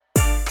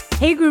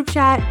Hey group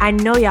chat, I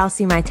know y'all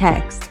see my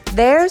text.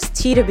 There's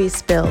tea to be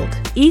spilled.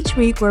 Each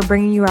week, we're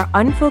bringing you our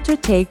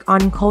unfiltered take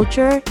on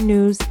culture,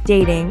 news,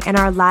 dating, and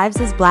our lives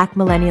as Black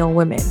millennial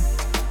women.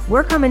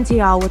 We're coming to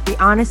y'all with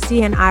the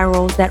honesty and eye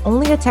rolls that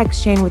only a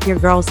text chain with your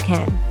girls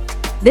can.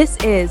 This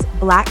is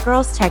Black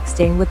Girls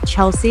Texting with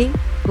Chelsea,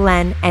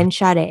 Glenn, and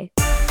Sade.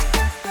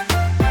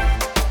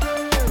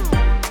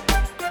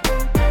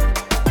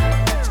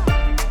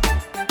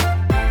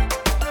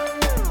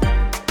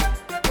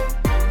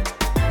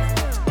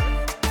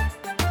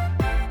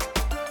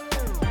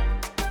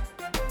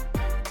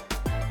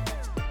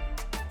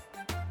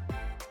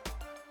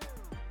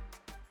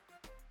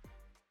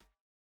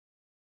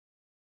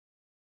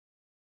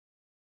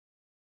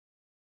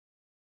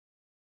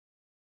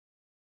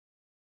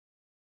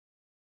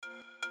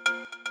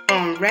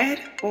 On read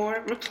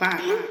or reply.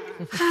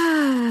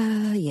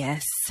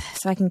 Yes.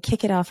 So I can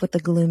kick it off with the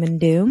gloom and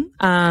doom.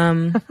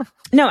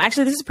 No,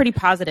 actually, this is pretty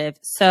positive.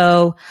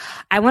 So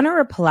I want to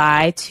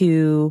reply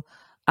to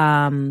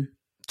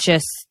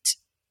just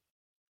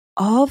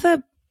all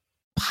the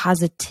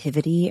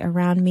positivity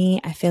around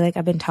me. I feel like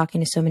I've been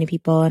talking to so many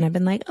people and I've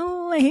been like,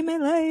 oh, I hate my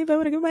life. I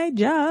want to get my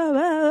job.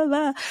 Blah, blah,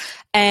 blah.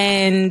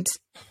 And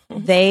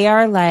they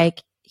are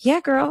like, yeah,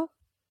 girl,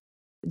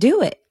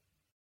 do it.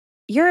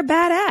 You're a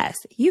badass.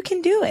 You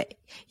can do it.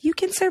 You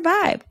can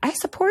survive. I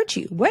support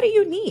you. What do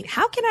you need?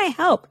 How can I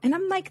help? And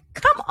I'm like,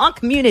 come on,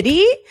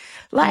 community.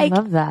 Like, I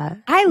love that.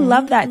 I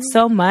love that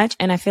so much.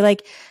 And I feel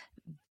like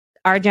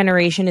our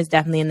generation is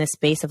definitely in this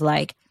space of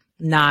like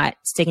not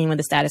sticking with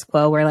the status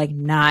quo. We're like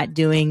not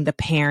doing the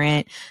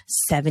parent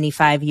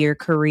 75-year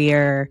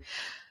career,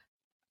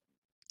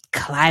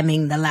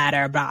 climbing the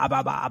ladder, blah,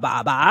 blah, blah,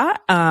 blah, blah.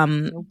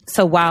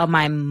 So while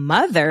my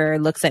mother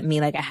looks at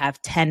me like I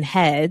have 10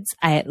 heads,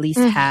 I at least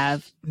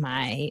have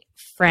my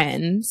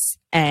friends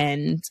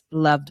and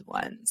loved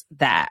ones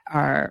that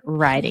are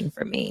riding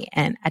for me.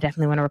 And I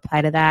definitely want to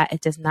reply to that.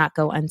 It does not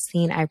go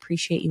unseen. I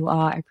appreciate you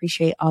all. I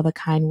appreciate all the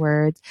kind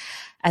words,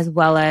 as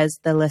well as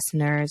the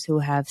listeners who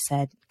have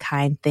said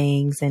kind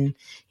things, and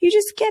you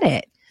just get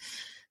it.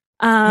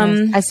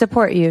 Yes, I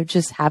support you.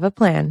 Just have a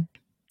plan.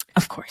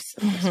 Of course.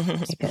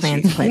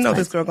 Plans. You know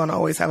this girl gonna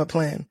always have a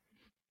plan.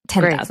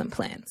 10,000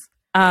 plans.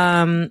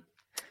 What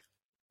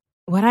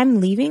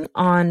I'm leaving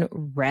on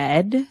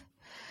red,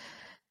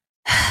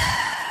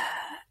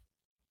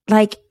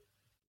 like,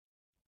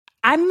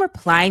 I'm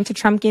replying to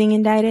Trump getting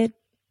indicted.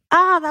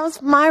 That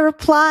was my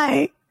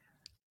reply.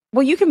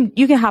 Well, you can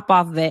hop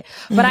off of it,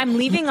 but I'm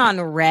leaving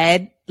on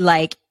red,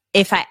 like,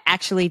 if I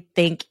actually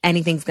think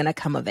anything's going to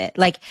come of it.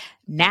 Like,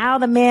 now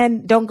the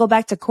man don't go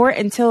back to court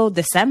until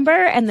December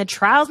and the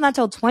trial's not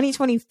till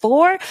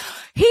 2024.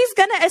 He's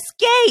going to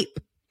escape.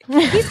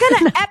 He's going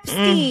to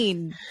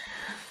Epstein.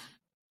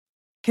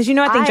 Because,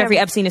 I think Jeffrey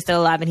Epstein is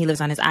still alive and he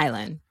lives on his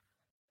island.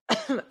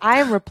 I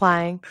am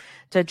replying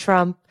to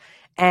Trump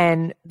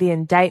and the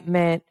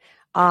indictment.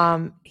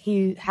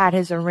 He had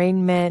his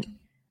arraignment,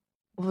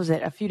 what was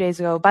it, a few days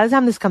ago. By the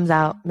time this comes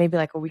out, maybe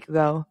like a week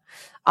ago.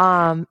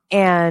 And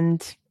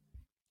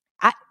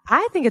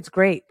I think it's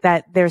great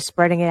that they're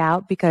spreading it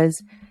out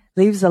because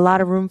leaves a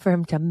lot of room for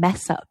him to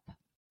mess up,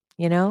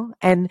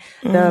 And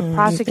the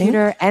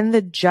prosecutor and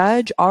the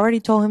judge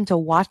already told him to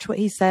watch what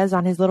he says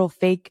on his little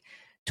fake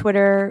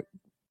Twitter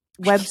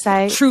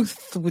website.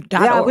 Truth.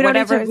 Yeah, we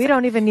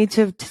don't even need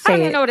to say it. I don't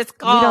even know what it's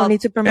called. We don't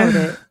need to promote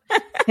it.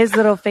 His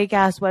little fake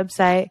ass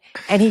website.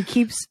 And he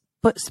keeps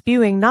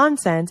spewing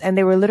nonsense. And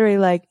they were literally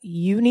like,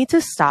 you need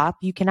to stop.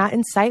 You cannot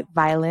incite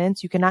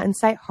violence. You cannot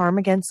incite harm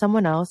against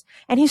someone else.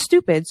 And he's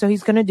stupid. So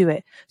he's going to do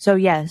it. So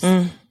yes,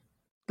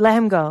 let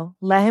him go.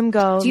 Let him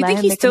go. Do you think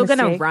he's still going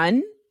to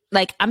run?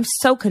 Like, I'm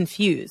so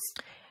confused.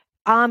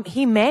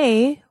 He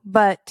may,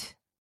 but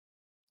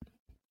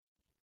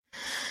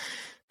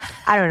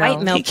I don't know.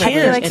 White male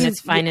privilege in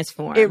its finest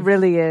form. It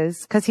really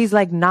is. Cause he's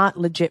like not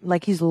legit.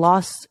 Like he's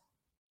lost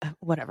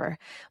whatever.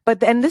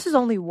 But and this is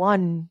only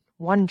one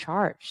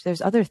charge.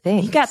 There's other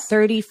things. He got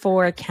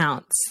 34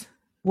 accounts.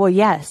 Well,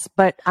 yes,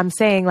 but I'm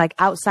saying like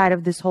outside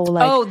of this whole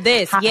like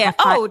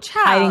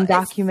hiding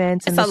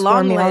documents and it's a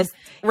long list.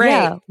 Right.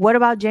 Yeah. What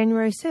about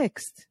January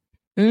 6th?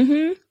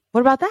 Mm-hmm.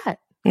 What about that?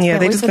 Yeah,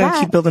 they just gotta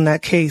keep building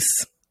that case.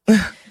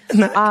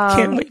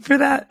 Can't wait for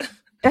that.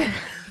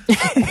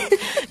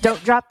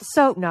 Don't drop the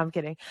soap. No, I'm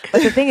kidding.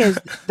 But the thing is,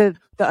 the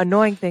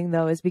annoying thing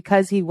though is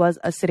because he was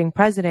a sitting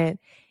president.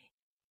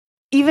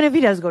 Even if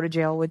he does go to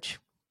jail, which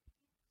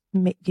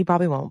he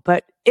probably won't,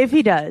 but if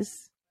he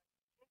does,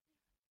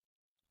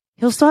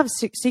 he'll still have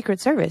Secret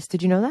Service.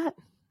 Did you know that?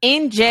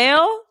 In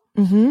jail?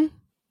 Mm-hmm.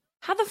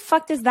 How the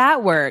fuck does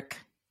that work?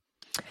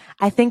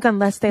 I think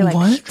unless they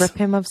strip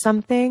him of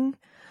something,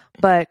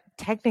 but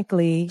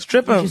technically he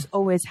just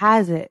always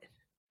has it.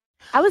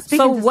 I was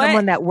speaking to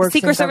someone that works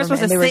Secret Service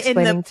was to sit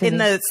in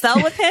the cell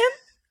with him?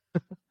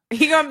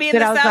 He gonna be in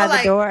the cell outside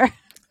the door?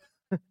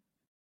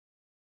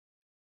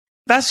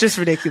 That's just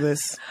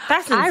ridiculous.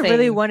 That's insane. I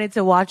really wanted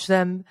to watch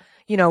them,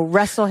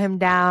 wrestle him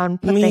down,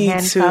 put the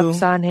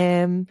handcuffs on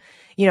him,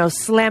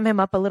 slam him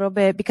up a little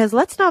bit, because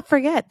let's not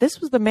forget, this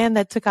was the man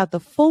that took out the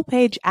full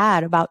page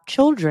ad about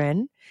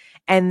children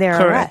and their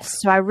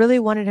arrest. So I really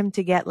wanted him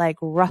to get like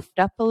roughed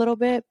up a little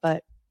bit,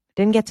 but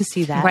didn't get to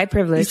see that. White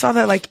privilege. You saw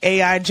that like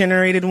AI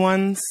generated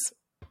ones?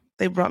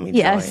 They brought me joy.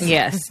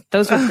 Yes.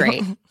 Those were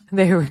great.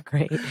 They were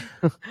great.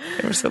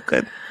 They were so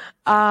good.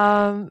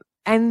 And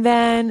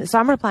then, so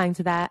I'm replying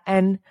to that.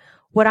 And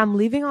what I'm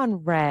leaving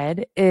on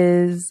red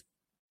is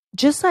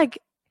just like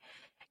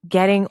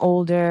getting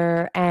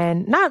older,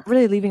 and not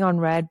really leaving on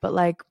red, but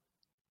like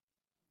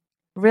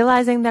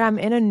realizing that I'm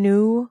in a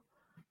new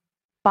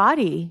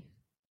body.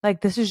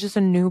 Like, this is just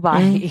a new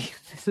body.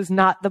 This is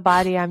not the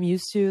body I'm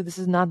used to. This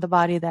is not the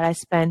body that I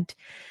spent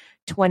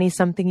 20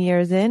 something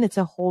years in. It's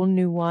a whole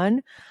new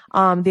one.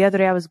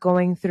 Yesterday I was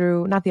going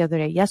through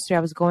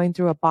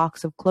a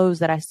box of clothes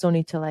that I still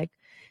need to like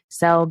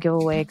sell, give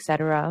away,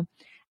 etc.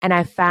 And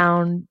I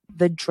found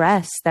the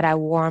dress that I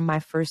wore on my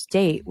first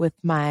date with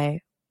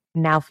my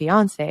now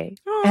fiance.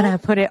 Aww. And I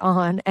put it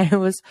on, and it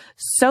was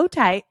so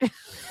tight.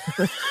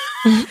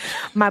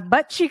 My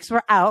butt cheeks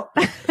were out.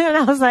 And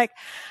I was like,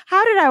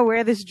 how did I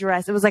wear this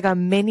dress? It was like a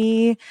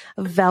mini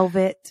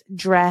velvet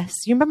dress.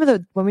 You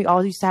remember when we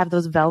all used to have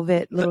those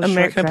velvet little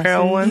American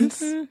Apparel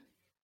ones?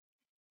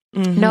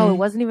 Mm-hmm. No, it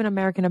wasn't even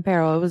American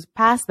Apparel. It was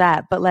past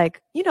that, but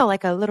like,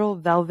 like a little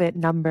velvet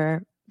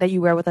number that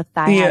you wear with a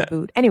thigh-high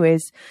boot.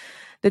 Anyways,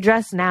 the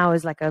dress now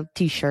is like a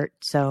t-shirt.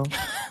 So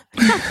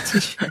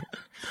t-shirt.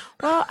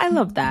 Well, I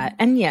love that.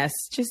 And yes,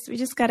 we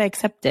just got to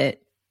accept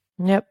it.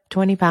 Yep.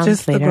 20 pounds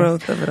just later. The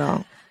growth of it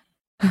all.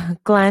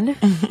 Glenn?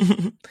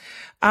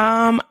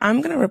 I'm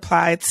going to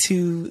reply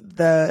to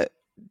the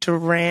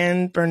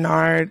Duran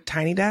Bernard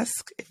Tiny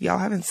Desk. If y'all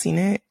haven't seen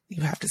it,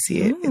 you have to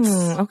see it.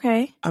 It's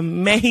okay.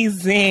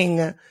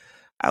 Amazing.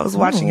 I was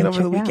watching it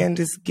over the weekend,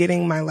 just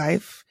getting my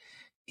life.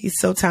 He's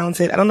so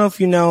talented. I don't know if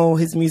you know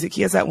his music.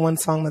 He has that one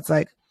song that's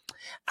like,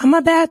 I'm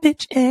a bad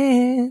bitch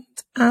and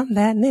I'm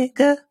that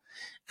nigga.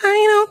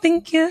 I don't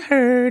think you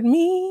heard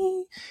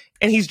me.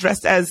 And he's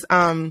dressed as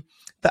the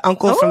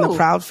uncle from the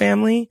Proud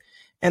Family.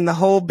 And the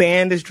whole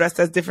band is dressed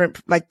as different.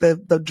 Like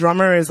the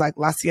drummer is like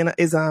La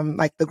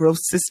the Gross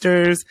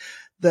Sisters.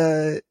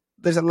 There's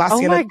a La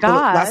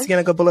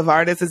Cienega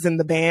Boulevardist is in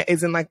the band,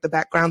 is in like the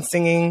background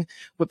singing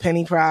with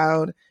Penny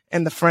Proud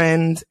and the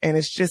friend. And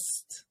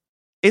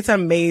it's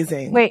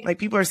amazing. Wait, like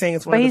people are saying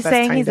it's one of the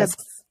best Tiny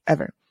Desks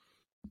ever.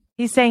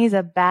 He's saying he's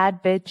a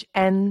bad bitch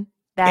and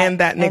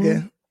that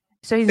nigga.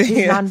 So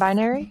he's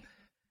non-binary?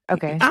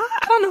 Okay.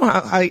 I don't know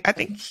how. I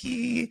think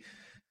he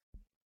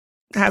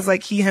has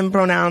like he/him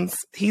pronouns.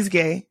 He's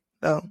gay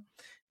though.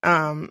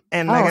 And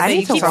like I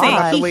think he talks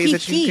about the ways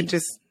that you can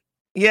just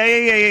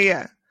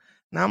yeah.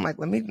 Now I'm like,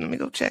 let me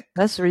go check.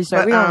 Let's research.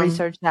 But, we don't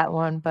research that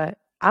one, but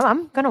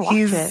I'm gonna watch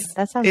it.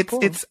 That sounds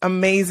cool. It's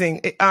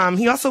amazing.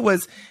 He also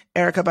was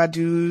Erykah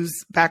Badu's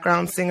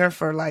background singer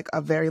for like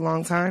a very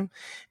long time,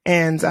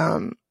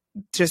 and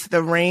just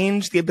the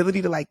range, the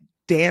ability to like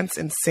dance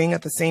and sing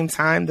at the same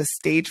time, the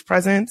stage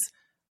presence,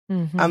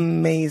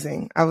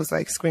 amazing. I was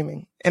like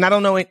screaming, and I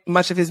don't know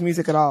much of his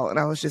music at all, and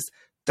I was just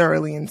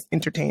thoroughly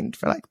entertained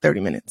for like 30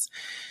 minutes.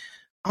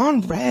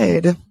 On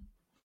red,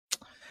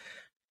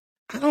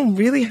 I don't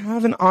really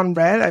have an on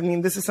red. I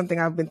mean, this is something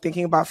I've been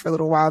thinking about for a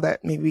little while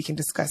that maybe we can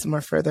discuss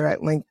more further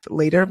at length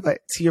later.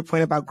 But to your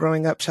point about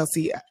growing up,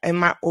 Chelsea, in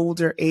my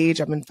older age,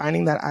 I've been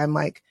finding that I'm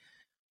like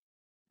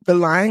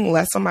relying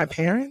less on my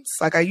parents.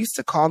 Like I used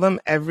to call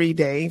them every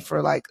day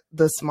for like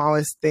the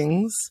smallest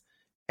things.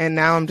 And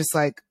now I'm just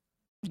like,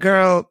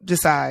 girl,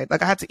 decide.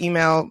 Like I had to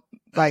email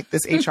like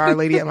this HR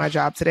lady at my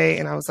job today.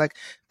 And I was like,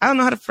 I don't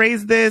know how to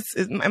phrase this.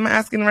 Am I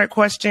asking the right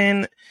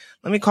question?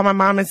 Let me call my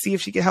mom and see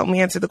if she can help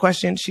me answer the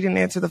question. She didn't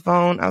answer the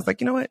phone. I was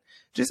like, you know what?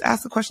 Just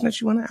ask the question that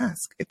you want to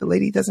ask. If the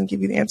lady doesn't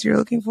give you the answer you're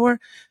looking for,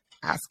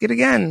 ask it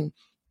again.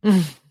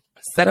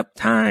 Set up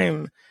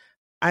time.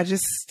 I'm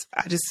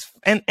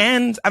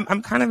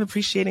kind of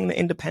appreciating the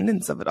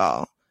independence of it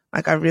all.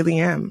 Like I really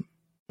am.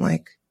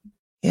 Like,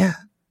 yeah,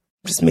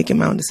 just making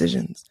my own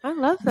decisions. I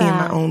love that. Being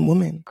my own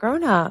woman.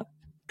 Grown up.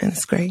 And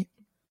it's great.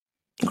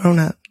 Grown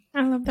up.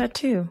 I love that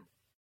too.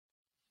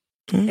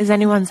 Is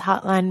anyone's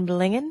hotline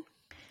blinging?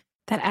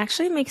 That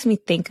actually makes me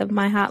think of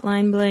my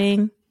hotline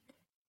bling,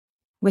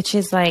 which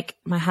is like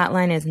my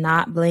hotline is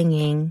not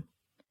blinging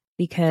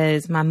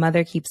because my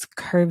mother keeps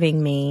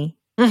curving me.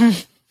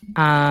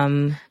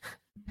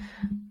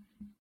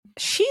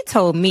 She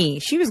told me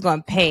she was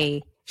going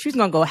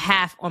to go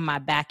half on my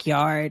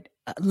backyard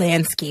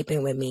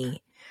landscaping with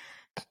me.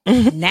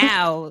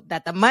 Now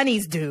that the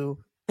money's due,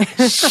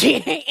 she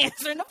ain't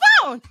answering the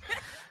phone.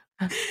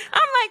 I'm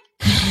like,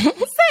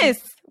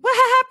 sis, what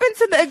happened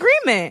to the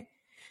agreement?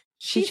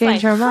 She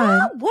changed her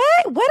mind.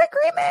 What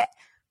agreement?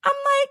 I'm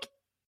like,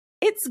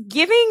 it's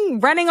giving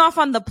running off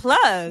on the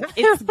plug.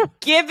 It's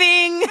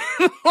giving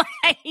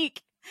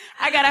like,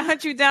 I got to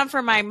hunt you down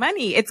for my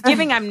money. It's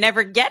giving I'm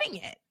never getting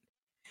it.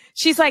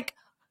 She's like,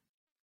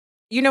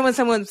 you know when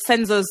someone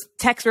sends those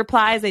text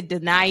replies, they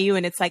deny you,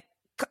 and it's like,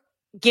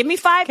 give me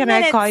 5 minutes.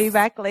 Can I call you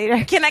back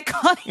later? Can I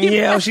call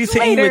you back she's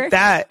hitting with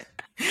that.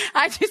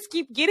 I just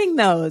keep getting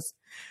those.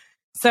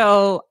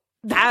 So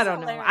I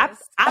don't know.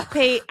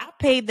 I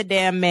paid the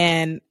damn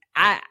man.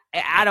 I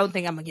don't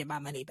think I'm gonna get my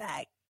money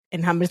back,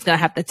 and I'm just gonna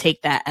have to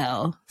take that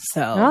L.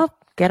 So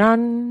get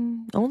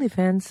on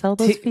OnlyFans, sell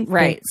those feet.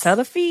 Right, sell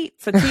the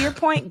feet. So to your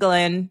point,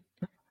 Glenn,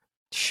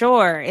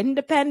 sure,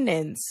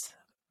 independence.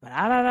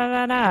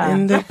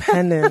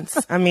 Independence.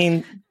 I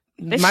mean,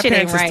 This my shit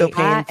parents ain't are still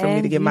right. paying for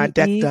me to get my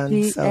deck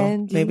done,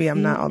 so maybe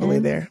I'm not all the way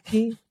there.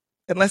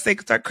 Unless they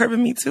start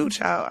curbing me too,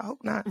 child. I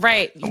hope not.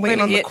 Right. I'm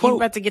waiting on the quote. You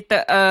about to get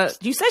the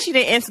you said she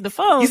didn't answer the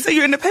phone. You said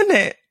you're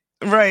independent.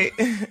 Right.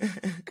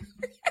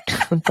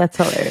 That's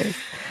hilarious.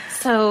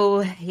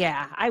 So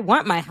yeah, I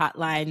want my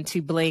hotline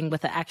to bling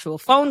with an actual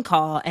phone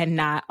call and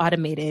not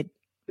automated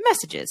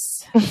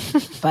messages.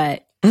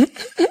 But I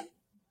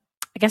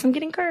guess I'm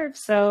getting curved.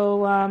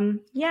 So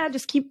yeah,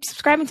 just keep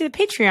subscribing to the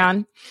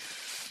Patreon.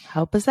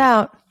 Help us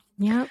out.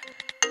 Yep.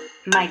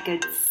 My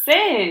good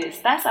sis,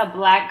 that's a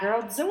black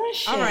girl doing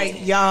shit. All right,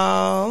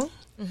 y'all.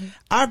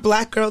 Our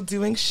black girl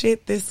doing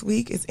shit this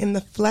week is in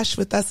the flesh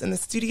with us in the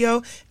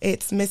studio.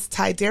 It's Miss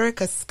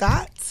Tyderica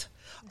Scott,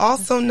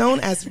 also known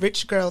as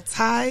Rich Girl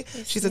Ty.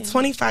 She's a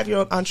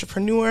 25-year-old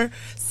entrepreneur,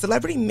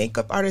 celebrity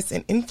makeup artist,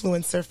 and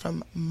influencer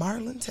from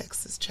Marlin,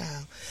 Texas,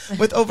 child.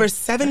 With over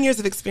 7 years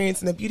of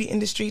experience in the beauty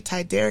industry,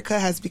 Tyderica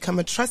has become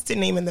a trusted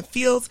name in the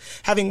field,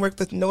 having worked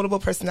with notable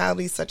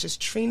personalities such as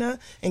Trina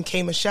and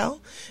K.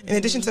 Michelle. In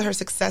addition to her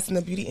success in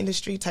the beauty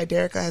industry,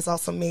 Tyderica has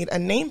also made a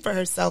name for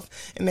herself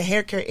in the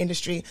hair care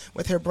industry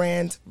with her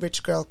brand,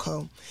 Rich Girl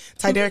Co.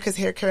 Tyderica's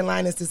hair care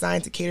line is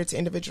designed to cater to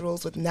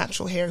individuals with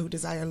natural hair who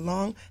desire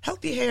long,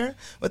 healthy hair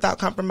without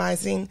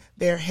compromising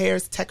their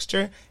hair's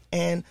texture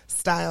and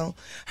style.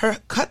 Her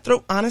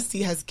cutthroat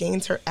honesty has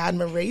gained her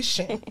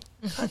admiration.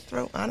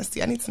 Cutthroat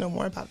honesty. I need to know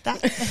more about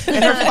that.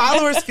 And her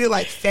followers feel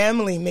like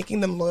family,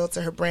 making them loyal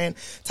to her brand.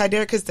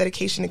 Tyderica's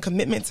dedication and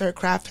commitment to her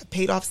craft have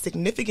paid off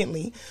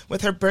significantly,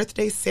 with her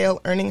birthday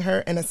sale earning her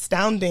an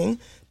astounding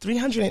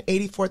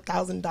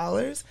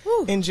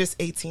 $384,000 in just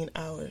 18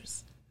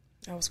 hours.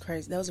 That was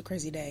crazy. That was a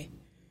crazy day.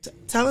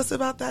 Tell us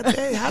about that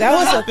day. How did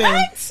that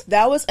happen?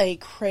 That was a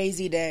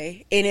crazy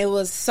day, and it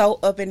was so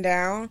up and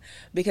down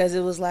because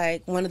it was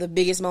like one of the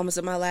biggest moments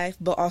of my life,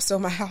 but also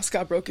my house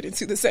got broken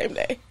into the same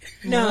day.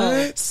 No,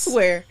 I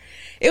swear,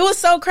 it was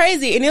so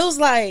crazy, and it was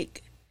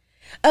like,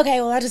 okay,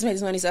 well, I just made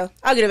this money, so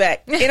I'll get it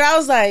back. And I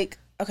was like,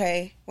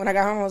 okay. When I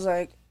got home, I was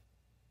like,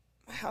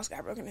 my house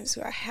got broken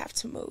into. I have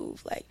to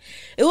move. Like,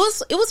 it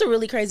was a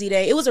really crazy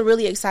day. It was a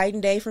really exciting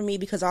day for me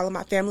because all of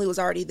my family was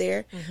already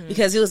there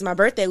because it was my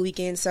birthday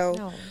weekend.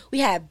 So we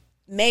had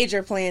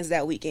major plans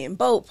that weekend: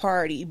 boat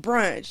party,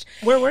 brunch.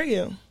 Where were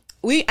you?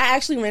 I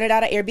actually rented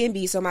out an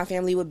Airbnb so my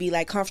family would be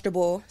like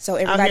comfortable. So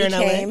everybody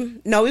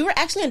came. No, we were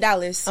actually in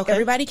Dallas. Okay.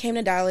 Everybody came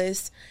to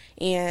Dallas,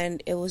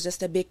 and it was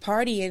just a big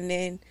party. And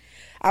then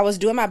I was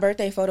doing my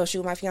birthday photo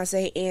shoot with my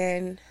fiance,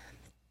 and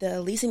the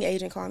leasing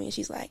agent called me, and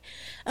she's like,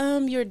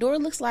 your door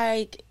looks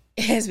like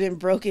it has been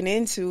broken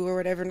into or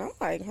whatever. And I'm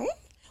like,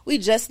 we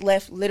just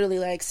left literally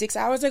like 6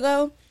 hours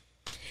ago.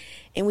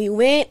 And we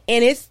went,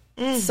 and it's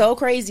so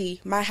crazy.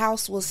 My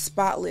house was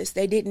spotless.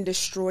 They didn't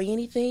destroy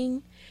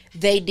anything.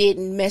 They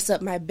didn't mess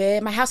up my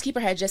bed. My housekeeper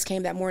had just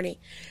came that morning.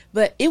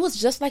 But it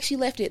was just like she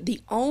left it.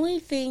 The only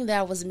thing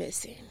that was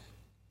missing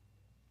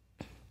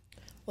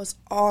was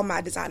all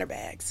my designer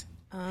bags.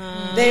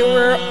 They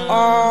were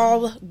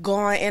all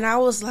gone, and I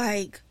was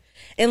like,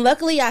 and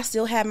luckily I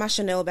still had my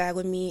Chanel bag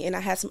with me, and I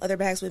had some other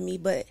bags with me,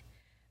 but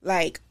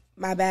like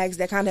my bags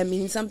that kind of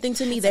mean something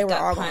to me, they were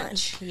all gone.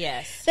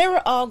 Yes, they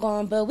were all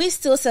gone, but we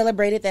still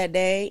celebrated that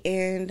day,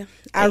 and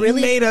I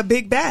really made a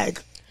big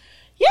bag.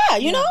 Yeah,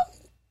 you know,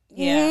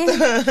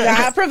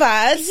 God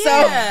provides.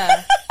 Yeah.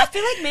 So I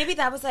feel like maybe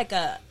that was like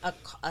a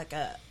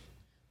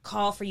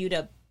call for you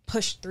to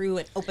push through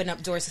and open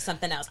up doors to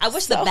something else. I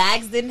wish the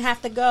bags didn't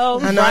have to go.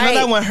 I know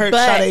that one hurt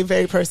Sade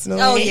very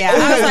personally. Oh yeah,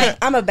 I was like,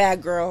 I'm a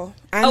bag girl.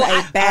 I'm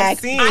a bag.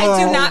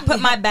 I do not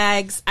put my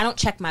bags. I don't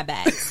check my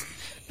bags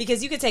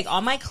because you could take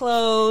all my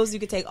clothes, you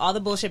could take all the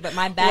bullshit, but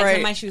my bags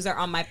and my shoes are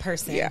on my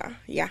person.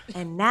 Yeah.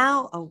 And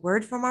now a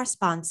word from our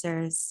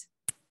sponsors.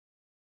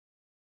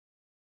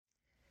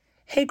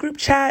 Hey group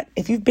chat,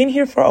 if you've been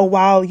here for a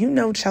while, you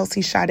know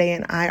Chelsea, Sade,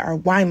 and I are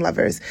wine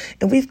lovers,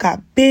 and we've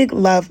got big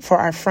love for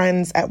our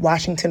friends at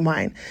Washington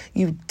Wine.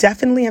 You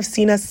definitely have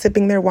seen us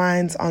sipping their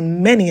wines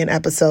on many an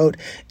episode,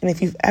 and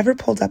if you've ever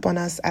pulled up on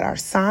us at our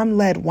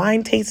Somm-led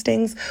wine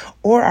tastings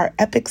or our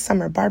epic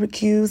summer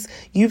barbecues,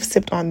 you've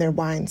sipped on their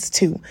wines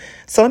too.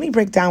 So let me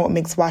break down what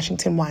makes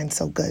Washington Wine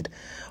so good.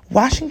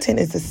 Washington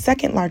is the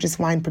second largest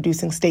wine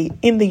producing state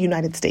in the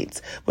United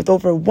States, with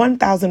over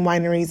 1,000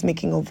 wineries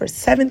making over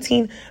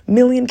 17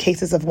 million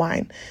cases of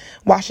wine.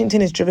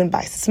 Washington is driven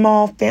by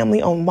small,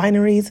 family-owned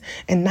wineries,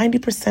 and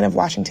 90% of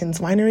Washington's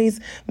wineries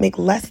make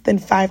less than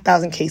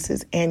 5,000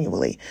 cases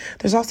annually.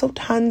 There's also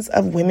tons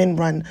of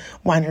women-run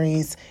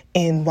wineries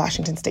in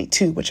Washington state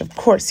too, which of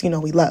course, we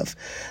love.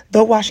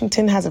 Though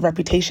Washington has a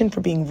reputation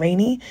for being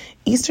rainy,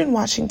 eastern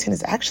Washington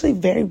is actually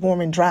very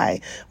warm and dry,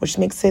 which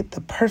makes it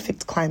the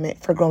perfect climate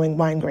for growing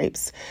wine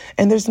grapes.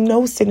 And there's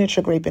no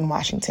signature grape in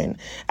Washington.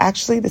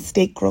 Actually, the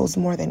state grows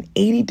more than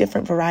 80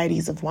 different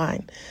varieties of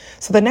wine.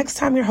 So the next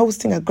time you're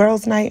hosting a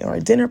girls' night or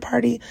a dinner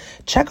party,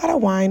 check out a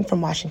wine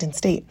from Washington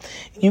state.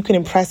 You can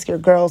impress your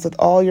girls with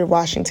all your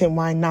Washington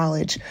wine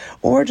knowledge,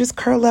 or just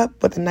curl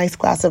up with a nice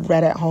glass of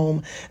red at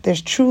home.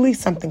 There's truly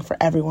something for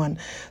everyone.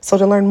 So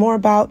to learn more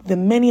about the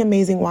many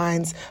amazing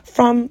wines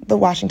from the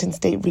Washington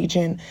state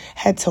region,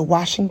 head to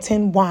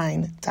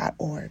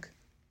washingtonwine.org.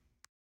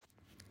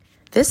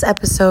 This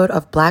episode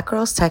of Black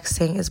Girls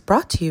Texting is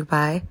brought to you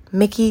by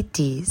Mickey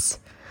D's.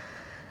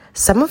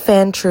 Some of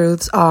Fan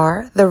Truths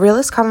are the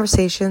realest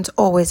conversations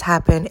always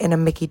happen in a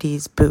Mickey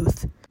D's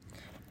booth.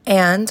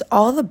 And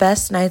all the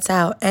best nights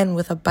out end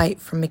with a bite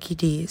from Mickey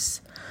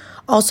D's.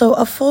 Also,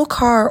 a full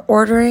car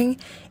ordering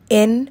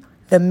in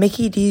the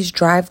Mickey D's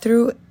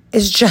drive-thru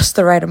is just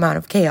the right amount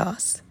of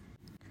chaos.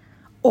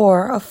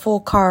 Or a full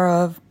car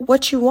of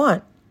what you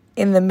want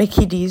in the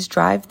Mickey D's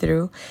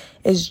drive-thru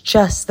is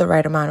just the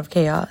right amount of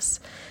chaos.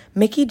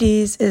 Mickey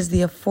D's is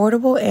the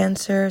affordable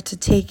answer to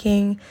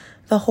taking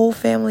the whole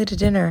family to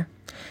dinner.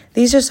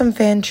 These are some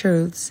fan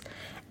truths.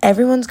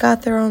 Everyone's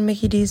got their own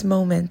Mickey D's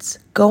moments.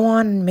 Go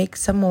on and make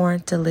some more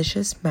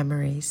delicious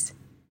memories.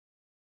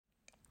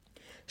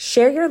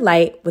 Share your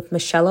light with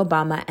Michelle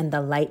Obama and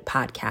the Light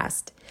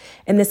podcast.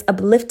 In this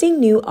uplifting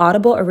new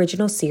Audible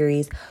original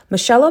series,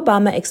 Michelle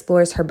Obama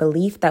explores her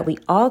belief that we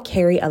all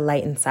carry a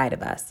light inside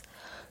of us.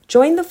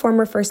 Join the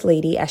former First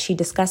Lady as she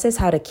discusses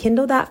how to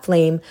kindle that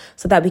flame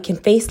so that we can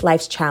face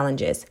life's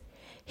challenges.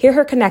 Hear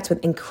her connect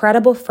with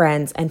incredible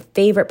friends and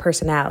favorite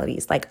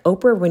personalities like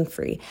Oprah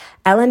Winfrey,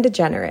 Ellen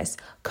DeGeneres,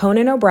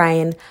 Conan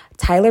O'Brien,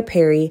 Tyler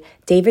Perry,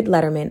 David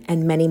Letterman,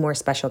 and many more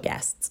special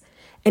guests.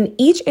 In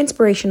each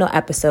inspirational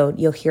episode,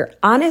 you'll hear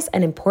honest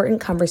and important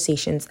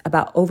conversations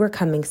about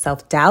overcoming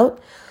self-doubt,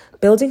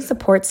 building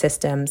support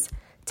systems,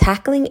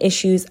 tackling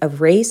issues of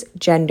race,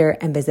 gender,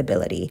 and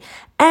visibility,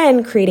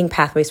 and creating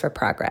pathways for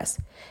progress.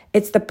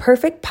 It's the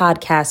perfect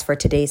podcast for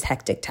today's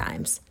hectic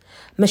times.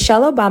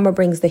 Michelle Obama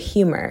brings the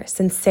humor,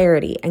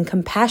 sincerity, and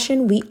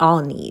compassion we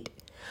all need.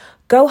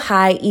 Go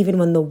high even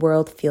when the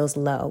world feels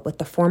low with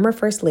the former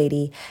First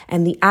Lady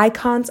and the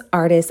icons,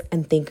 artists,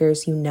 and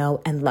thinkers you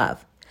know and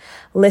love.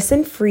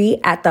 Listen free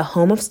at the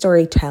home of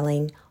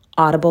storytelling,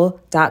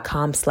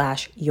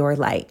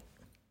 audible.com/yourlight.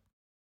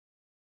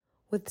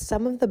 With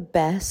some of the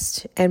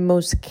best and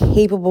most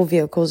capable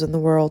vehicles in the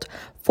world,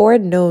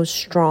 Ford knows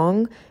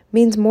strong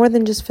means more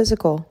than just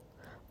physical.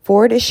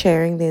 Ford is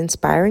sharing the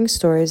inspiring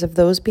stories of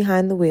those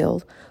behind the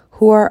wheel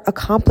who are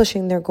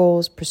accomplishing their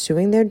goals,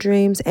 pursuing their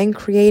dreams, and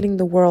creating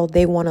the world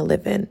they want to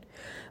live in.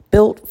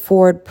 Built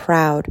Ford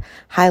Proud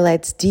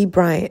highlights Dee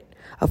Bryant,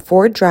 a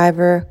Ford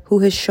driver who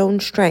has shown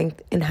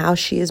strength in how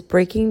she is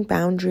breaking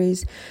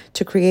boundaries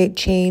to create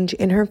change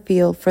in her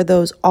field for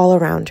those all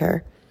around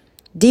her.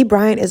 Dee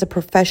Bryant is a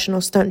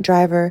professional stunt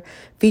driver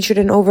featured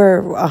in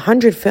over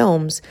 100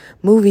 films,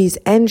 movies,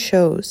 and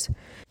shows.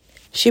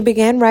 She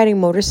began riding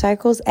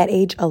motorcycles at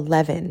age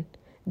 11.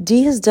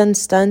 Dee has done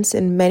stunts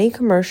in many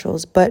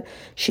commercials, but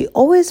she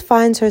always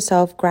finds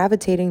herself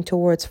gravitating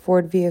towards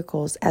Ford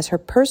vehicles as her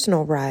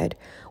personal ride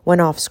when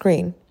off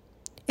screen.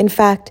 In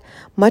fact,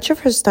 much of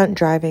her stunt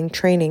driving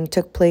training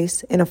took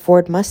place in a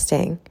Ford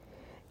Mustang.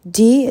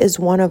 Dee is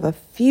one of a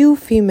few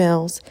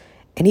females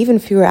and even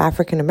fewer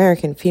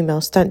African-American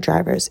female stunt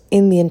drivers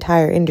in the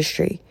entire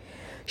industry.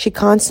 She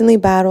constantly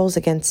battles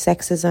against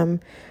sexism,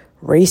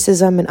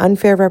 racism, and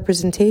unfair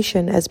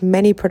representation as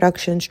many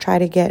productions try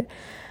to get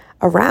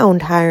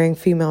around hiring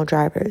female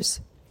drivers.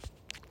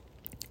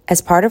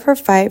 As part of her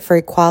fight for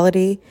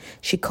equality,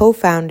 she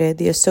co-founded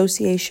the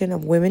Association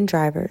of Women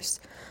Drivers,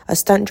 a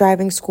stunt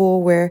driving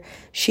school where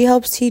she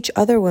helps teach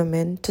other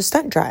women to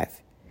stunt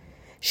drive.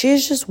 She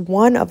is just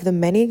one of the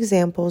many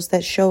examples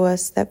that show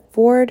us that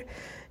Ford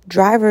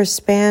drivers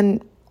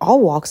span all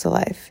walks of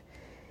life,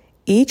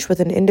 each with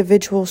an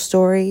individual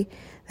story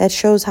that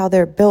shows how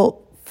they're built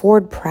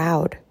Ford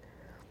proud.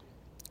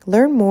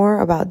 Learn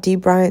more about Dee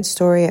Bryant's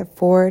story at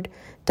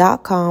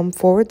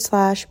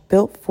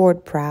ford.com/built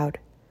Ford proud.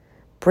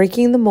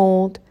 Breaking the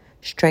mold,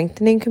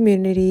 strengthening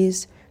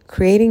communities,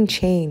 creating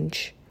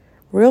change.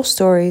 Real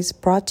stories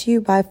brought to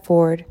you by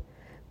Ford.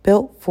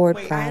 Built Ford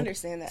proud. I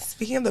understand that.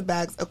 Speaking of the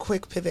bags, a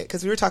quick pivot,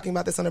 because we were talking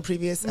about this on a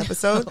previous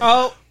episode.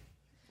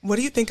 What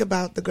do you think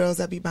about the girls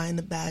that be buying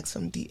the bags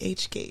from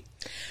DHgate?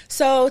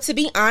 So, to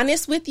be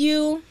honest with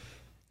you,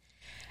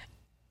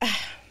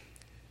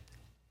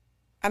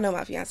 I know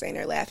my fiance and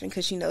her laughing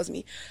because she knows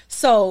me.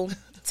 So,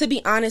 to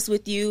be honest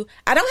with you,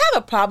 I don't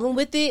have a problem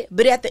with it.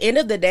 But at the end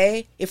of the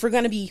day, if we're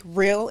going to be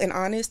real and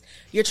honest,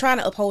 you're trying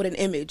to uphold an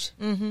image.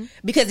 Mm-hmm.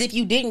 Because if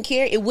you didn't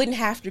care, it wouldn't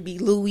have to be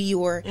Louis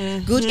or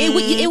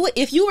Gucci. It would,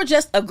 if you were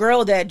just a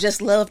girl that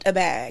just loved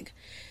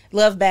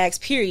bags,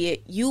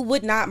 period, you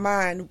would not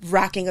mind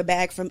rocking a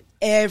bag from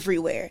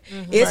everywhere.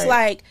 Mm-hmm. It's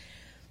like,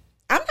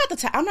 I'm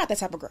not that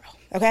type of girl,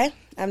 okay?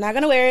 I'm not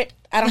going to wear it.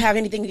 I don't have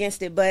anything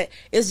against it, but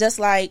it's just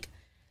like,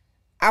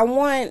 I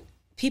want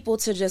people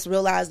to just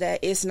realize that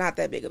it's not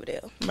that big of a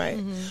deal. Right.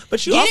 Mm-hmm.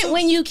 But you get also, it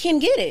when you can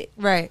get it.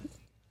 Right.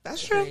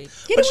 That's true.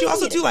 But you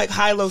also do like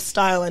high-low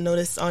style, I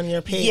noticed on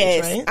your page,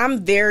 yes, right?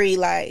 I'm very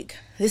like,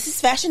 this is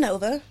Fashion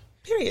Nova.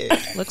 Period.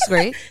 Looks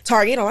great.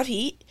 Target on my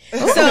feet.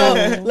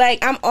 So,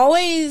 like, I'm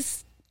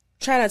always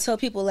trying to tell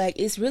people, like,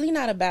 it's really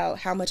not about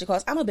how much it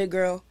costs. I'm a big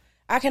girl.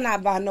 I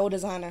cannot buy no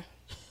designer.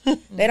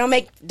 They don't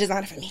make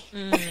designer for me.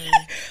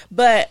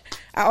 But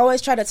I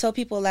always try to tell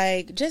people,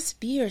 like, just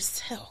be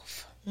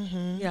yourself.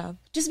 Mm-hmm. Yeah.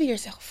 Just be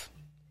yourself.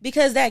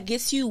 Because that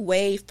gets you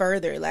way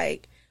further,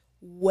 like,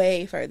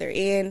 way further.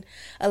 And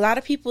a lot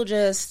of people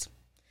just,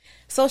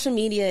 social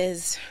media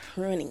is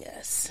ruining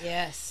us.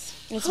 Yes.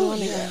 It's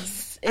ruining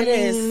us. It I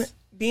is. mean,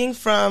 being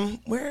from,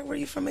 where were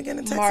you from again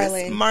in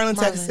Texas? Marlin,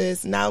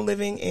 Texas, now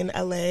living in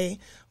LA.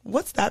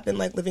 What's that been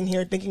like living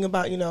here? Thinking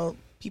about, you know,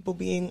 people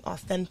being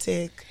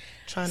authentic,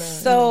 trying to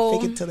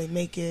fake it till they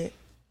make it.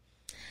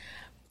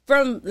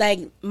 From like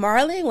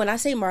Marlin, when I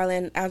say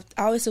Marlin, I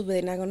always feel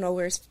really not gonna know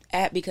where it's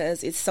at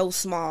because it's so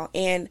small.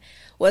 And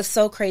what's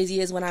so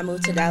crazy is when I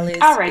moved to Dallas,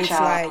 all right, it's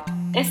y'all. like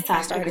it's time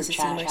I started to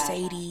see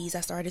Mercedes,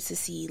 I started to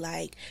see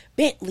like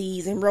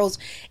Bentleys and Rolls,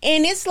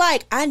 and it's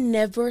like I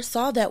never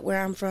saw that where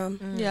I'm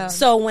from. Yeah.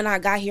 So when I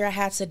got here, I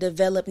had to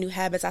develop new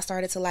habits. I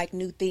started to like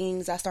new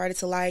things. I started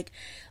to like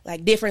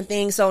different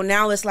things. So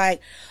now it's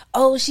like,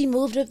 oh, she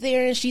moved up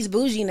there and she's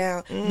bougie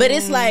now. But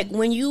it's like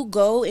when you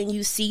go and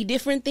you see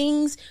different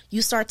things,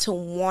 you start to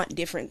want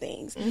different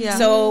things. Yeah.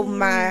 So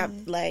my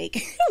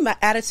my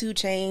attitude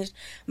changed,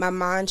 my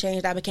mind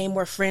changed. I became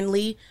more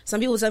friendly. Some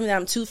people tell me that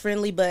I'm too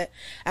friendly, but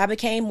I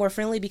became more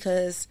friendly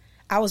because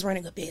I was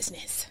running a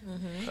business.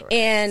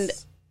 And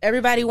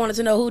everybody wanted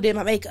to know who did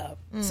my makeup.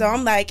 So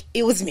I'm like,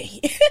 it was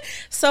me.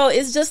 So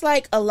it's just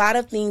like a lot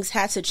of things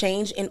had to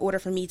change in order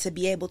for me to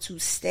be able to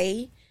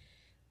stay,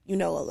 you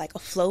know, like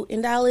afloat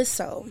in Dallas.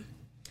 So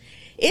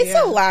it's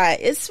a lot.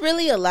 It's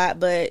really a lot.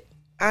 But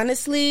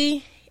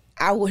honestly,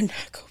 I would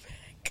not go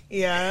back.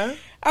 Yeah.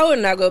 I would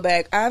not go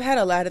back. I've had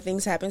a lot of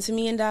things happen to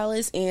me in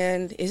Dallas,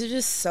 and it's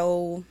just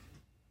so,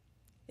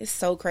 it's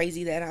so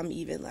crazy that I'm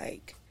even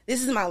like,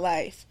 this is my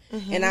life.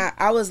 And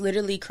I was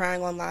literally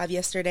crying on live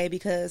yesterday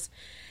because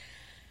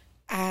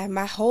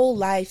my whole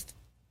life,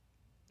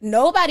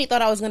 nobody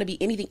thought I was going to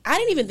be anything. I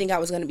didn't even think I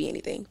was going to be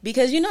anything.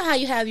 Because you know how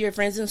you have your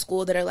friends in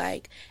school that are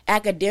like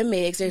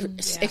academics, they're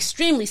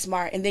extremely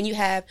smart. And then you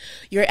have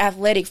your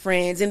athletic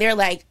friends and they're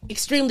like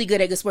extremely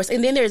good at good sports.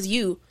 And then there's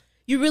you.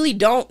 You really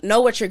don't know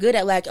what you're good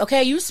at. Like,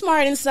 okay, you're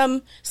smart in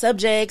some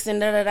subjects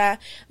and da-da-da.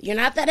 You're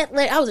not that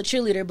athletic. I was a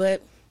cheerleader,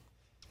 but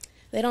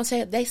they don't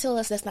say, they tell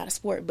us that's not a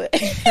sport, but.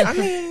 I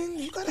mean,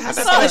 you gotta have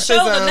that the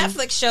show, the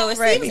Netflix show. It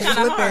seems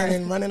kind of hard.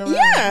 And running around.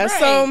 Yeah,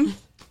 so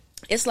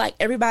it's like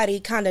everybody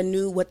kind of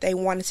knew what they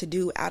wanted to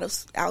do out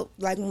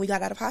like when we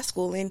got out of high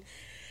school. And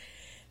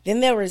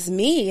then there was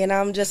me, and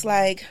I'm just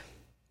like,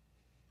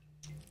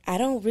 I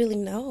don't really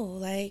know.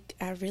 Like,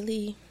 I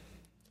really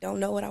don't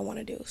know what I want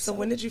to do. So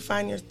when did you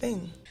find your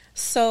thing?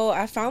 So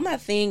I found my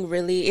thing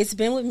really, it's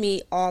been with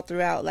me all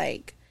throughout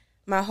like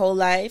my whole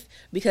life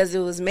because it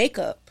was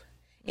makeup.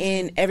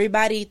 And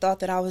everybody thought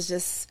that I was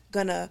just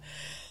gonna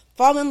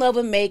fall in love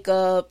with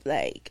makeup,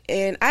 like,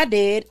 and I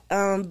did,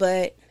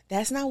 but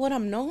that's not what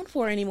I'm known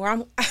for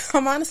anymore.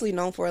 I'm honestly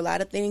known for a lot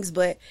of things,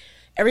 but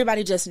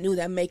everybody just knew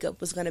that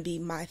makeup was gonna be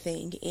my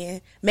thing, and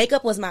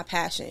makeup was my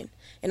passion.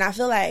 And I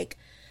feel like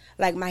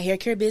my hair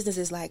care business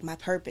is like my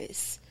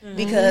purpose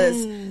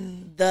because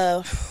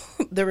the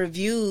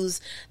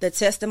reviews, the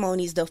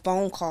testimonies, the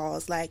phone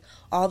calls, like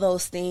all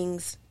those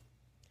things,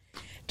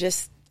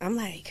 just I'm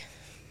like,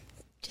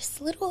 just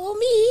little old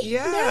me.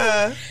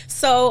 Yeah.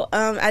 So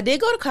I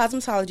did go to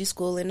cosmetology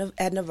school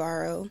at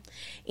Navarro,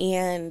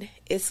 and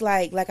it's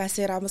like I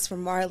said, I was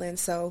from Marlin,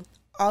 so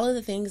all of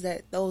the things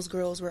that those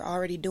girls were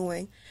already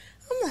doing,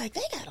 I'm like,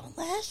 they got on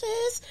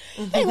lashes,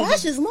 they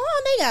lashes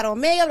long, they got on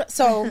makeup.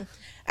 So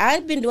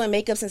I'd been doing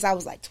makeup since I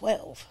was like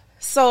 12.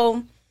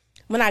 So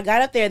when I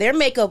got up there, their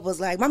makeup was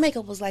like, my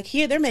makeup was like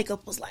here, their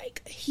makeup was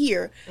like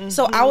here.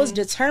 So I was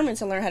determined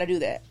to learn how to do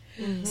that.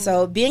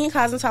 So being in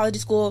cosmetology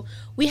school,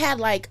 we had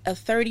like a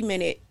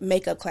 30-minute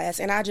makeup class,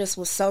 and I just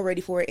was so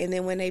ready for it. And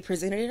then when they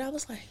presented it, I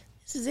was like,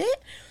 this is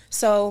it?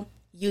 So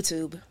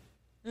YouTube.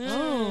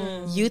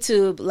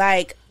 YouTube,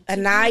 like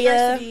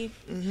Anaya,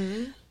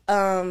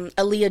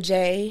 Aaliyah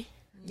J,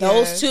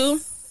 those two.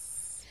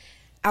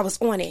 I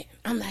was on it.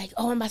 I'm like,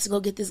 oh, I'm about to go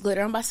get this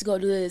glitter. I'm about to go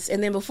do this.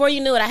 And then before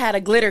you knew it, I had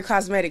a glitter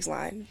cosmetics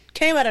line.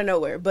 Came out of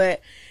nowhere.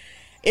 But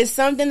it's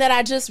something that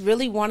I just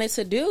really wanted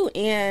to do.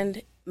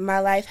 And my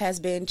life has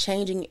been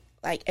changing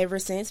like ever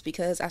since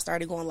because I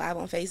started going live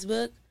on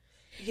Facebook.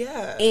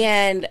 Yeah.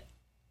 And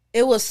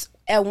it was,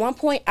 at one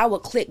point, I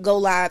would click go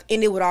live,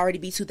 and it would already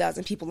be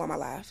 2,000 people on my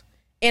live.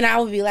 And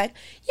I would be like,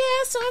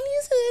 yeah, so I'm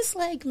using this,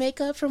 like,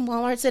 makeup from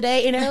Walmart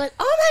today. And they're like,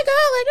 oh, my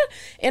God. Like,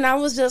 and I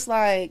was just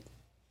like,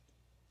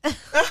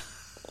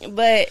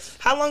 but.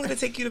 How long did it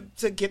take you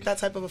to get that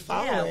type of a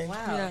following? Yeah,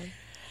 wow. Yeah.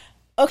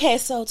 Okay,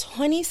 so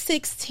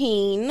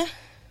 2016,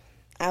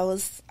 I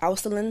was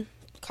still in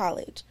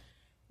college.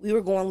 We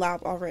were going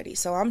live already.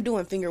 So I'm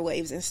doing finger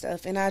waves and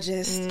stuff. And I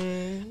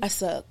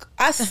suck.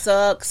 I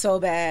suck so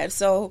bad.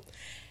 So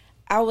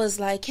I was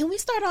like, can we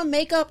start on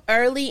makeup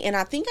early? And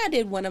I think I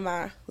did one of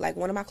my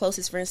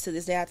closest friends to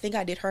this day. I think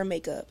I did her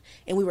makeup,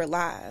 and we were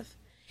live.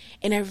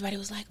 And everybody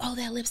was like, oh,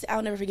 that lipstick.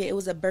 I'll never forget. It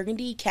was a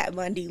burgundy Kat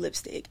Von D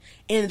lipstick.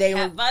 And they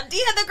Kat Von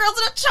D had the girls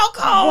in a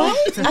chokehold.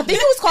 What? I think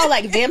it was called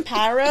like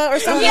Vampira or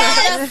something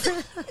like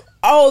that.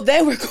 Oh,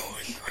 they were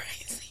going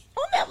crazy.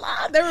 On that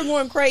live, they were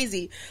going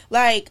crazy.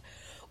 Like,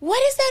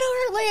 what is that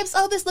on her lips?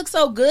 Oh, this looks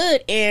so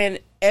good. And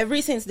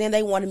ever since then,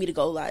 they wanted me to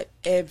go live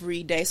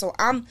every day. So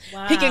I'm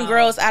picking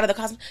girls out of the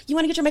costume. You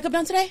want to get your makeup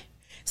done today?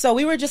 So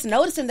we were just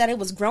noticing that it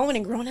was growing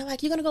and growing. They're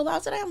like, you going to go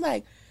live today? I'm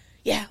like,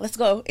 yeah, let's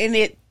go. And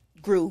it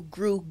grew.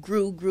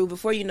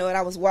 Before you know it,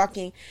 I was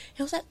walking.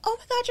 It was like, oh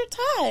my God, you're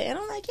Ty. And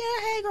I'm like, yeah,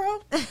 hey,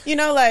 girl. You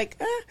know, like,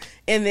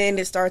 and then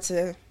it starts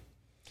to,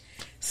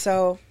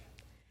 so.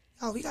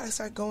 Oh, we got to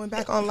start going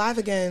back on live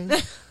again.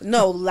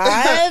 No,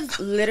 live,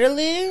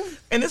 literally.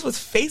 And this was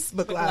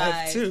Facebook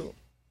Live, too.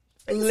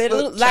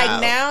 Literally,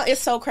 like, now it's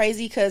so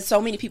crazy because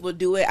so many people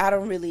do it. I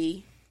don't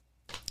really,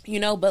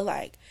 but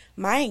like,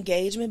 my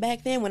engagement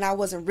back then, when I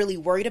wasn't really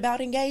worried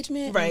about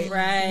engagement,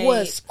 right.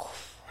 was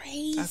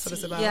crazy. That's what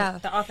it's about. Yeah,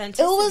 the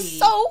authenticity. It was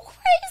so crazy.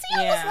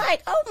 I was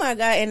like, oh my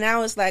God. And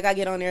now it's like, I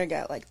get on there and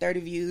got like 30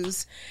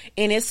 views.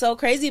 And it's so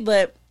crazy,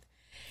 but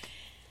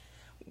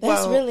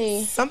that's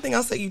really something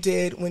else that you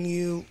did when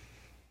you,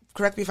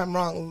 correct me if I'm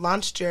wrong,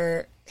 launched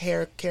your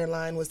hair care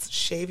line was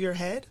shave your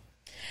head.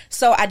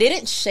 So I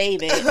didn't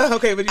shave it.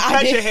 Okay, but you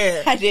cut your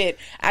hair. I did.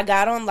 I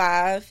got on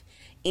live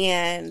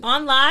and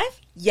on live.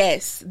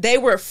 Yes, they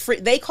were free.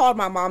 They called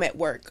my mom at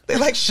work. They're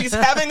like, she's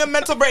having a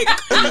mental break.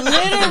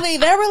 Literally,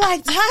 they were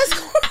like,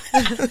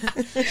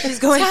 she's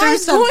going through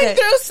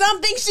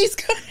something. She's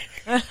going.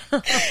 And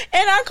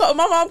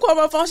my mom called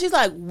my phone. She's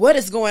like, what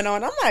is going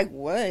on? I'm like,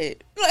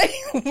 what? Like,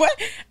 what?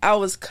 I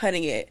was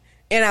cutting it.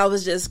 And I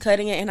was just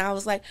cutting it. And I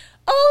was like,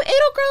 oh,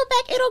 it'll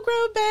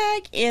grow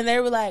back. And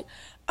they were like,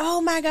 oh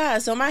my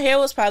God. So my hair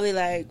was probably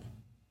right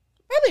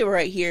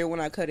here when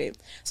I cut it.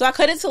 So I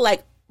cut it to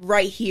like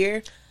right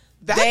here.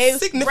 That's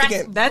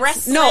significant. It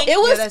was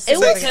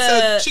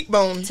to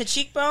cheekbone. To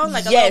cheekbone?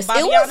 Like yes, a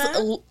little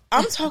Babiana?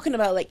 I'm talking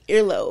about like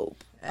earlobe.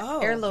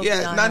 Oh. Earlobe.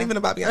 Yeah, not even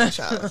a Babiana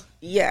child.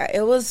 Yeah,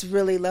 it was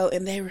really low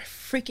and they were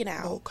freaking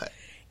out. Okay.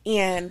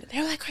 And they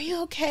were like, are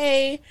you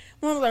okay?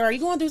 Mom was like, are you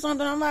going through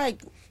something? I'm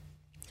like,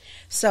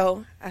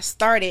 so I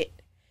started.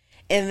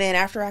 And then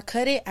after I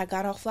cut it, I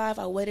got off live.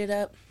 I wetted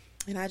up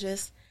and I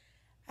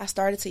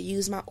started to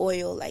use my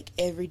oil like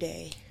every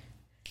day.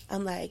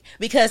 I'm like,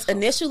 because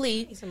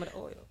initially, some of the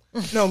oil.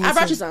 No, I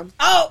brought you some.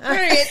 Oh,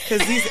 period.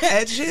 Because these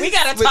edges. We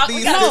gotta talk.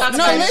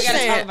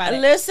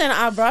 Listen.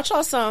 I brought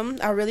y'all some.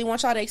 I really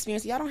want y'all to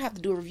experience. Y'all don't have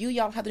to do a review.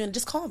 Y'all don't have to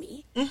just call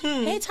me.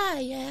 Mm-hmm. Hey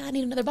Ty, yeah, I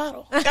need another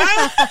bottle.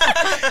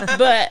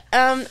 But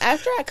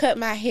after I cut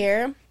my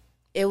hair,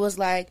 it was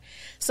like,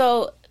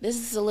 so this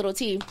is a little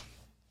tea.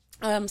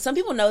 Some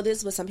people know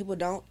this, but some people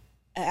don't.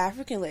 An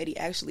African lady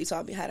actually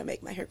taught me how to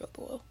make my hair go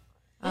oil.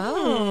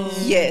 Oh.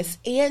 Yes.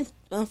 And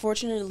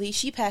unfortunately,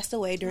 she passed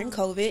away during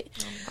COVID.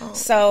 Oh.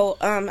 So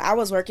I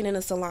was working in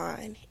a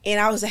salon, and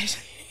I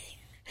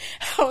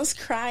was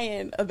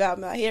crying about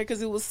my hair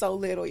because it was so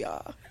little,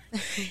 y'all.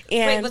 And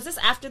wait, was this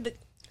after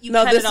you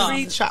cut it off?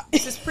 Pre-chop.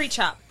 This is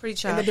pre-chop.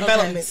 In the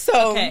development.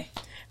 Okay. So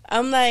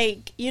I'm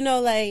like,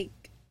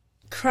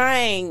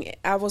 crying.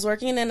 I was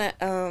working in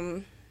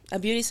a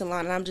beauty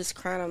salon, and I'm just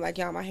crying. I'm like,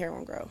 y'all, my hair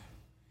won't grow.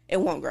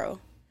 It won't grow.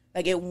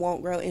 Like, it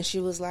won't grow. And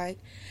she was like,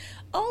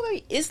 oh,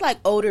 it's like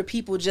older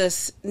people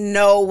just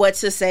know what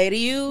to say to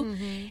you.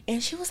 Mm-hmm.